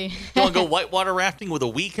 actually. You want to go whitewater rafting with a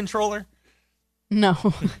Wii controller? No.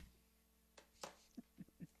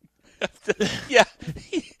 Yeah.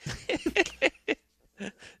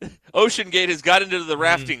 Ocean Gate has got into the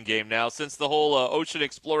rafting game now since the whole ocean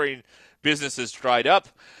exploring business has dried up.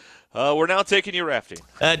 We're now taking you rafting.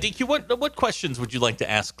 DQ, what questions would you like to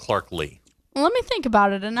ask Clark Lee? Well, let me think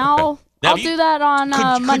about it, and I'll Now, do that on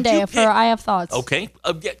Monday for I Have Thoughts. Okay.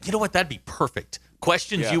 Yeah, you know what? That'd be perfect.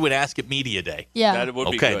 Questions you would ask at Media Day. Yeah. That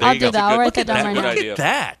would be Okay, good. I'll do that. I'll write that down right now. Look at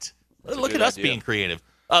that. Look at us idea. being creative.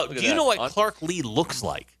 Do you know what Clark Lee looks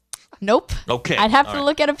like? Nope. Okay. I'd have to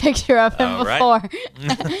look at a picture of him All before.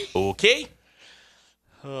 Okay.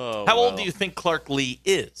 Oh, How old do you think Clark Lee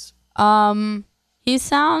is? He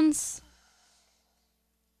sounds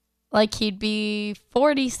like he'd be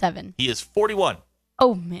 47. He is 41.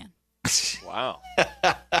 Oh, man. Wow.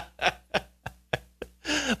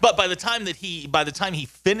 But by the time he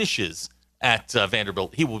finishes at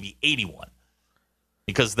Vanderbilt, he will be 81.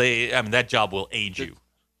 Because that job will age you.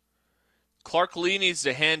 Clark Lee needs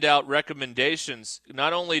to hand out recommendations.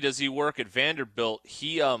 Not only does he work at Vanderbilt,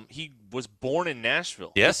 he was born in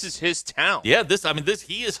Nashville. Yes. This is his town. Yeah,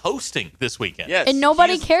 he is hosting this weekend. Yes. And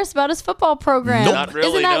nobody cares about his football program. Nope. Not really,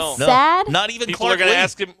 Isn't that no. sad? Not even People Clark are going Lee. to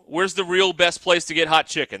ask him, where's the real best place to get hot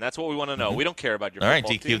chicken? That's what we want to know. We don't care about your All right,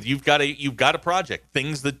 football DQ, team. you've got a project.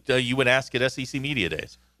 Things that you would ask at SEC Media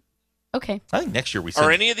Days. Okay. I think next year we Are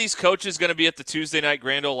any of these coaches going to be at the Tuesday night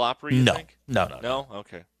Grand Ole Opry, you think? No. No?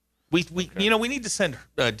 Okay. We need to send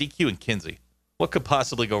DQ and Kinsey. What could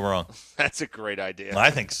possibly go wrong? That's a great idea.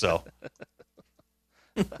 I think so.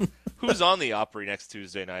 Who's on the Opry next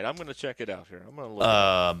Tuesday night? I'm going to check it out here. I'm going to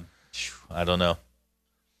look. I don't know.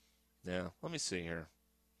 Yeah, let me see here.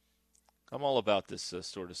 I'm all about this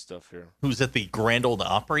sort of stuff here. Who's at the Grand Ole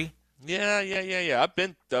Opry? Yeah. I've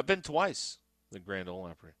been twice. The Grand Ole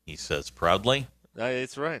Opry. He says proudly.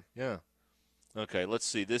 That's right. Yeah. Okay. Let's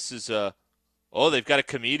see. This is they've got a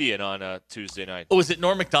comedian on Tuesday night. Oh, is it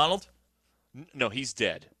Norm Macdonald? No, he's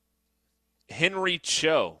dead. Henry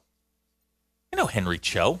Cho. I know Henry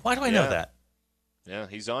Cho. Why do I know that? Yeah,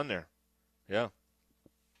 he's on there. Yeah.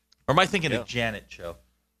 Or am I thinking of Janet Cho?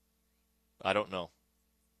 I don't know.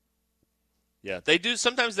 Yeah, they do.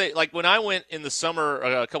 Sometimes they, like when I went in the summer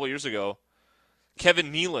a couple years ago,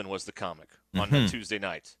 Kevin Nealon was the comic on a Tuesday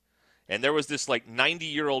night. And there was this like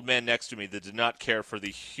 90-year-old man next to me that did not care for the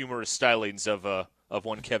humorous stylings of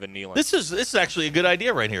one Kevin Nealon. This is actually a good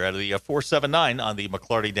idea right here out of the 479 on the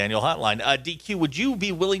McClarty Daniel hotline. DQ, would you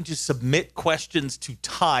be willing to submit questions to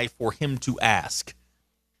Ty for him to ask?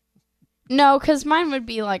 No, because mine would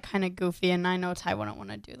be like kind of goofy, and I know Ty wouldn't want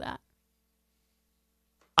to do that.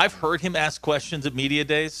 I've heard him ask questions at Media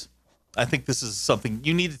Days. I think this is something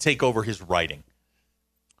you need to take over his writing.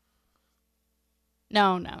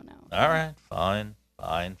 No. All right, fine.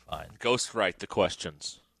 Ghostwrite the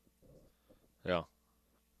questions. Yeah.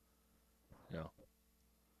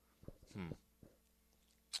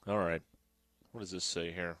 All right. What does this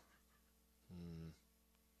say here?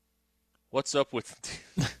 What's up with...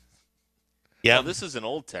 Yeah. Oh, this is an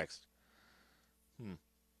old text.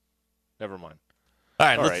 Never mind.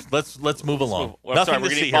 All right, let's move along. I'm sorry, we're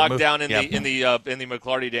getting bogged down in the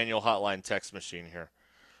McClarty Daniel hotline text machine here.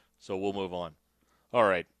 So we'll move on. All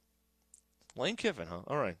right. Lane Kiffin, huh?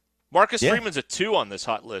 All right. Marcus Freeman's a 2 on this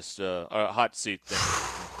hot list, hot seat thing.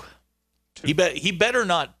 He better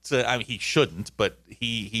not. I mean, he shouldn't, but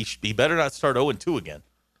he better not start 0-2 again.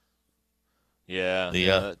 Yeah.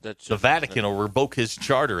 The Vatican will revoke his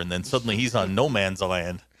charter, and then suddenly he's on no man's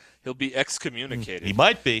land. He'll be excommunicated. He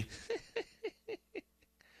might be.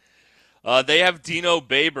 They have Dino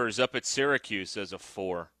Babers up at Syracuse as a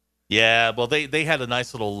 4. Yeah, well, they had a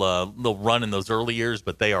nice little run in those early years,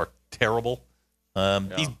 but they are terrible.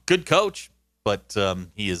 He's a good coach, but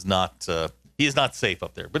he is not safe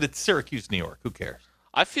up there. But it's Syracuse, New York. Who cares?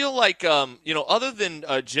 I feel like other than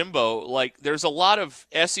Jimbo, like there's a lot of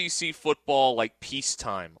SEC football like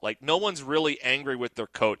peacetime. Like no one's really angry with their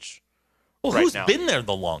coach. Well, right who's now. been there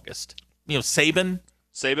the longest? Saban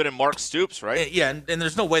and Mark Stoops, right? Yeah, and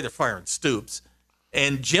there's no way they're firing Stoops.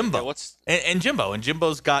 And Jimbo. And Jimbo. And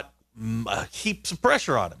Jimbo's got heaps of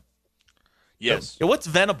pressure on him. Yes. So, what's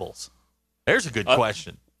Venables? There's a good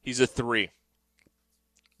question. He's a 3.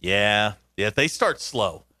 Yeah, they start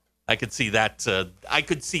slow. I could see that. I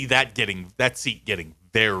could see that seat getting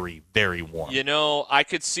very, very warm. You know, I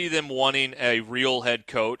could see them wanting a real head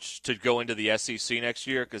coach to go into the SEC next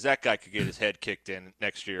year because that guy could get his head kicked in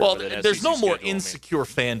next year. Well, with an there's SEC no more schedule, insecure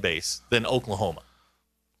fan base than Oklahoma.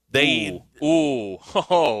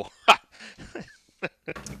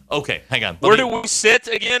 Okay, hang on. Where do we sit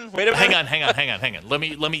again? Wait a minute. Hang on. Let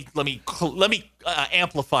me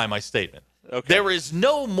amplify my statement. Okay. There is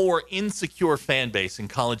no more insecure fan base in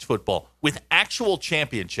college football with actual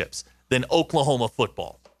championships than Oklahoma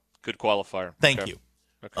football. Good qualifier. Thank you.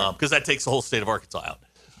 Okay. Because that takes the whole state of Arkansas out.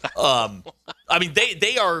 I mean,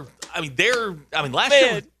 they are. I mean, they're. I mean, last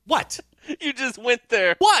year. What? You just went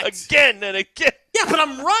there. What? Again and again. Yeah, but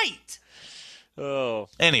I'm right. Oh.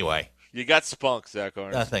 Anyway. You got spunk, Zach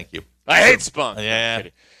Arnold. Thank you. I hate spunk. Yeah.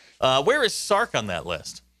 Where is Sark on that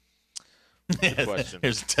list? Good question.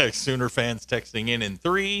 Here's a text. Sooner fans texting in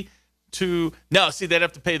 3, 2. No, see, they'd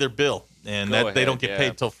have to pay their bill, and they don't get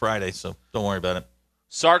paid till Friday, so don't worry about it.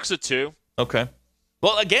 Sark's a 2. Okay.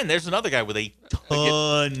 Well, again, there's another guy with a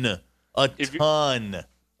ton of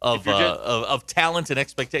talent and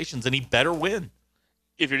expectations, and he better win.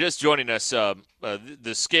 If you're just joining us,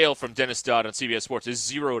 the scale from Dennis Dodd on CBS Sports is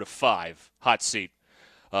 0 to 5 hot seat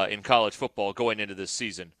in college football going into this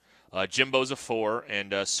season. Jimbo's a 4,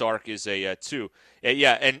 and Sark is a 2.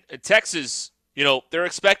 And Texas, they're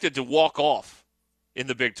expected to walk off in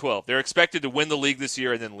the Big 12. They're expected to win the league this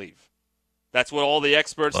year and then leave. That's what all the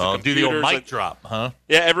experts, the computers, do the old mic drop, huh?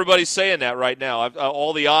 Yeah, everybody's saying that right now.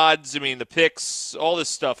 All the odds, the picks, all this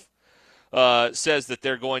stuff says that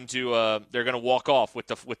they're going to walk off with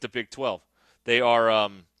the Big 12. They are,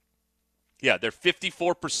 they're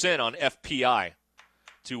 54% on FPI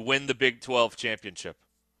to win the Big 12 championship.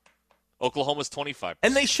 Oklahoma's 25%.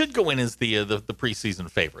 And they should go in as the preseason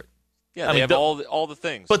favorite. Yeah, they have all the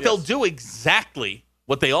things. But they'll do exactly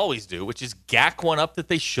what they always do, which is gack one up that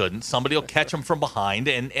they shouldn't. Somebody will catch them from behind,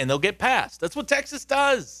 and they'll get past. That's what Texas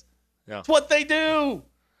does. Yeah. That's what they do.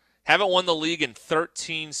 Haven't won the league in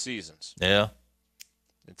 13 seasons. Yeah.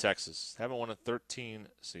 In Texas. Haven't won in 13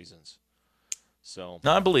 seasons. So.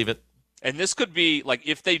 No, I believe it. And this could be, like,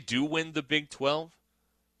 if they do win the Big 12,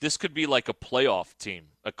 this could be like a playoff team,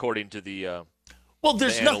 according to the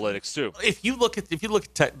there's the analytics, too. If you look at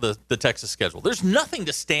the Texas schedule, there's nothing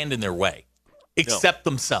to stand in their way except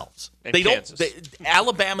themselves. And they Kansas. don't.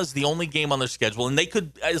 Alabama's the only game on their schedule, and they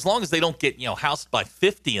could, as long as they don't get housed by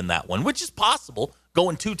 50 in that one, which is possible,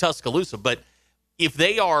 going to Tuscaloosa. But if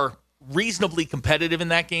they are reasonably competitive in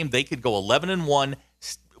that game, they could go 11-1,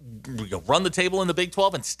 run the table in the Big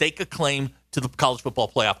 12, and stake a claim to the college football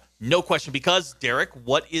playoff. No question, because, Derek,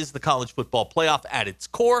 what is the college football playoff at its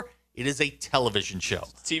core? It is a television show.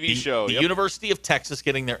 TV show. The University of Texas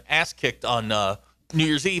getting their ass kicked on New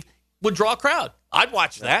Year's Eve would draw a crowd. I'd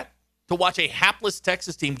watch that. To watch a hapless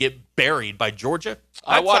Texas team get buried by Georgia,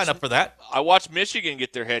 I'd sign up for that. I watched Michigan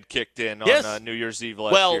get their head kicked in on New Year's Eve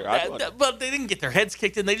last year. Well, they didn't get their heads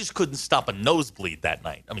kicked in. They just couldn't stop a nosebleed that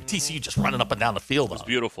night. TCU just running up and down the field. It was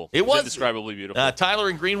beautiful. It was indescribably beautiful. Tyler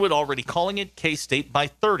and Greenwood already calling it K-State by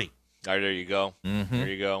 30. All right, there you go. Mm-hmm. There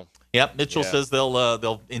you go. Yep, Mitchell says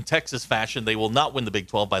they'll in Texas fashion, they will not win the Big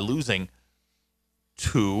 12 by losing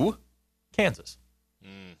to Kansas.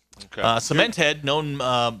 Okay. Cement Head, known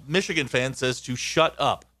Michigan fan, says to shut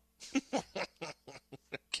up.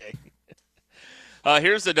 Okay.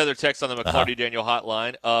 Here's another text on the McCarty Daniel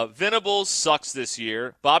hotline. Venables sucks this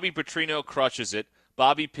year. Bobby Petrino crushes it.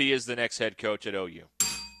 Bobby P is the next head coach at OU.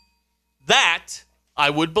 That I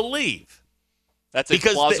would believe. That's a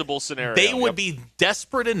plausible scenario. They would be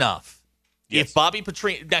desperate enough if Bobby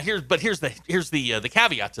Petrino. Now here's the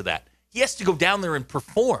caveat to that. He has to go down there and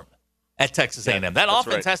perform at Texas A&M. That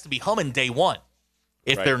offense has to be humming day one.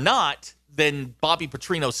 If they're not, then Bobby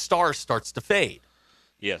Petrino's star starts to fade.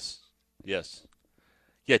 Yes. Yeah,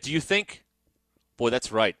 do you think – boy,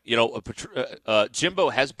 that's right. Jimbo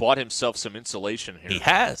has bought himself some insulation here. He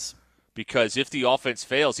has. Because if the offense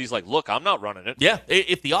fails, he's like, look, I'm not running it. Yeah,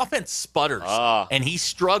 if the offense sputters and he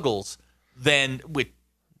struggles, then which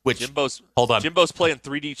Jimbo's – hold on. Jimbo's playing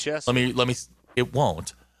 3D chess. Let me – it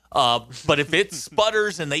won't. But if it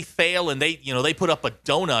sputters and they fail and they put up a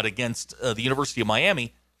donut against the University of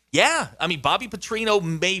Miami, Bobby Petrino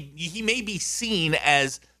may be seen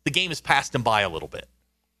as the game has passed him by a little bit.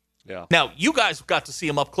 Yeah. Now you guys got to see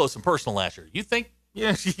him up close and personal last year. You think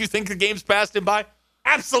the game's passed him by?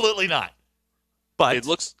 Absolutely not. But it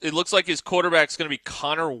looks like his quarterback's going to be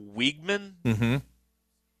Connor Weigman. Mm-hmm.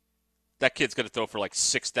 That kid's going to throw for like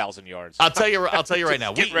 6,000 yards. I'll tell you right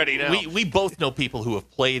now. Get ready now. We both know people who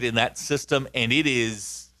have played in that system, and it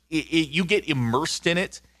is you get immersed in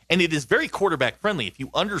it, And it is very quarterback friendly. If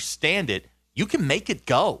you understand it, you can make it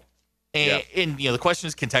go. And the question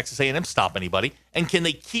is, can Texas A&M stop anybody? And can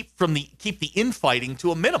they keep the infighting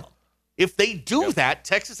to a minimum? If they do that,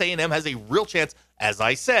 Texas A&M has a real chance, as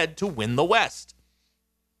I said, to win the West.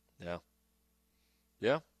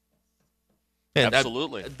 Yeah. And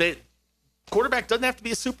absolutely. The quarterback doesn't have to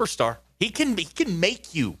be a superstar. He can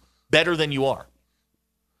make you better than you are.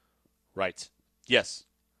 Right. Yes.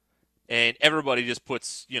 And everybody just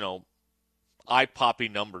puts,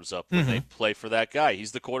 eye-popping numbers up when they play for that guy.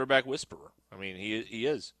 He's the quarterback whisperer. I mean, he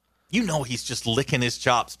is. He's just licking his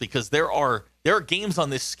chops because there are games on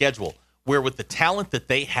this schedule where with the talent that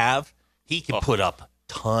they have, he can put up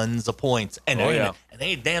tons of points, and there ain't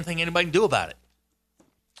a damn thing anybody can do about it.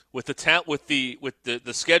 With the talent, with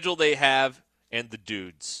the schedule they have, and the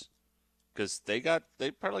dudes, because they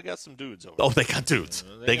probably got some dudes over. Oh, they got dudes.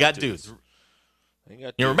 They got dudes.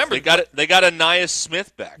 Remember they got Anias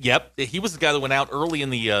Smith back. Yep, he was the guy that went out early in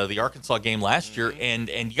the Arkansas game last year, and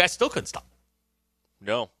you guys still couldn't stop.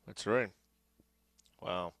 No, that's right.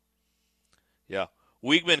 Wow. Yeah,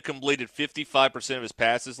 Weigman completed 55% of his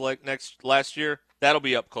passes last year. That'll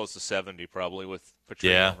be up close to 70 probably with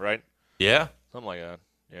Petrino, right? Yeah, something like that.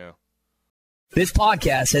 Yeah. This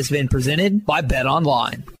podcast has been presented by Bet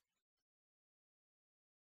Online.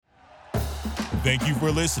 Thank you for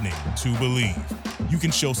listening to Believe. You can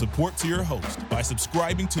show support to your host by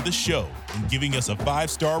subscribing to the show and giving us a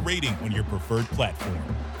 5-star rating on your preferred platform.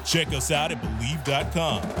 Check us out at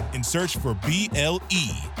Believe.com and search for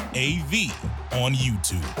BLEAV on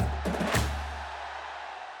YouTube.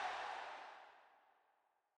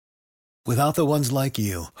 Without the ones like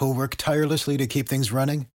you, who work tirelessly to keep things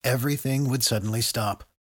running, everything would suddenly stop.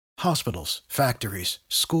 Hospitals, factories,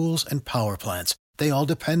 schools, and power plants, they all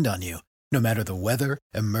depend on you. No matter the weather,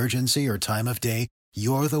 emergency, or time of day,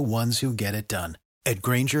 you're the ones who get it done. At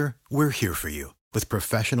Grainger, we're here for you with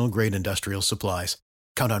professional-grade industrial supplies.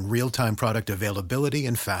 Count on real-time product availability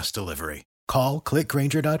and fast delivery. Call, click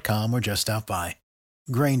Grainger.com, or just stop by.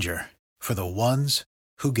 Grainger, for the ones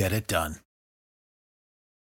who get it done.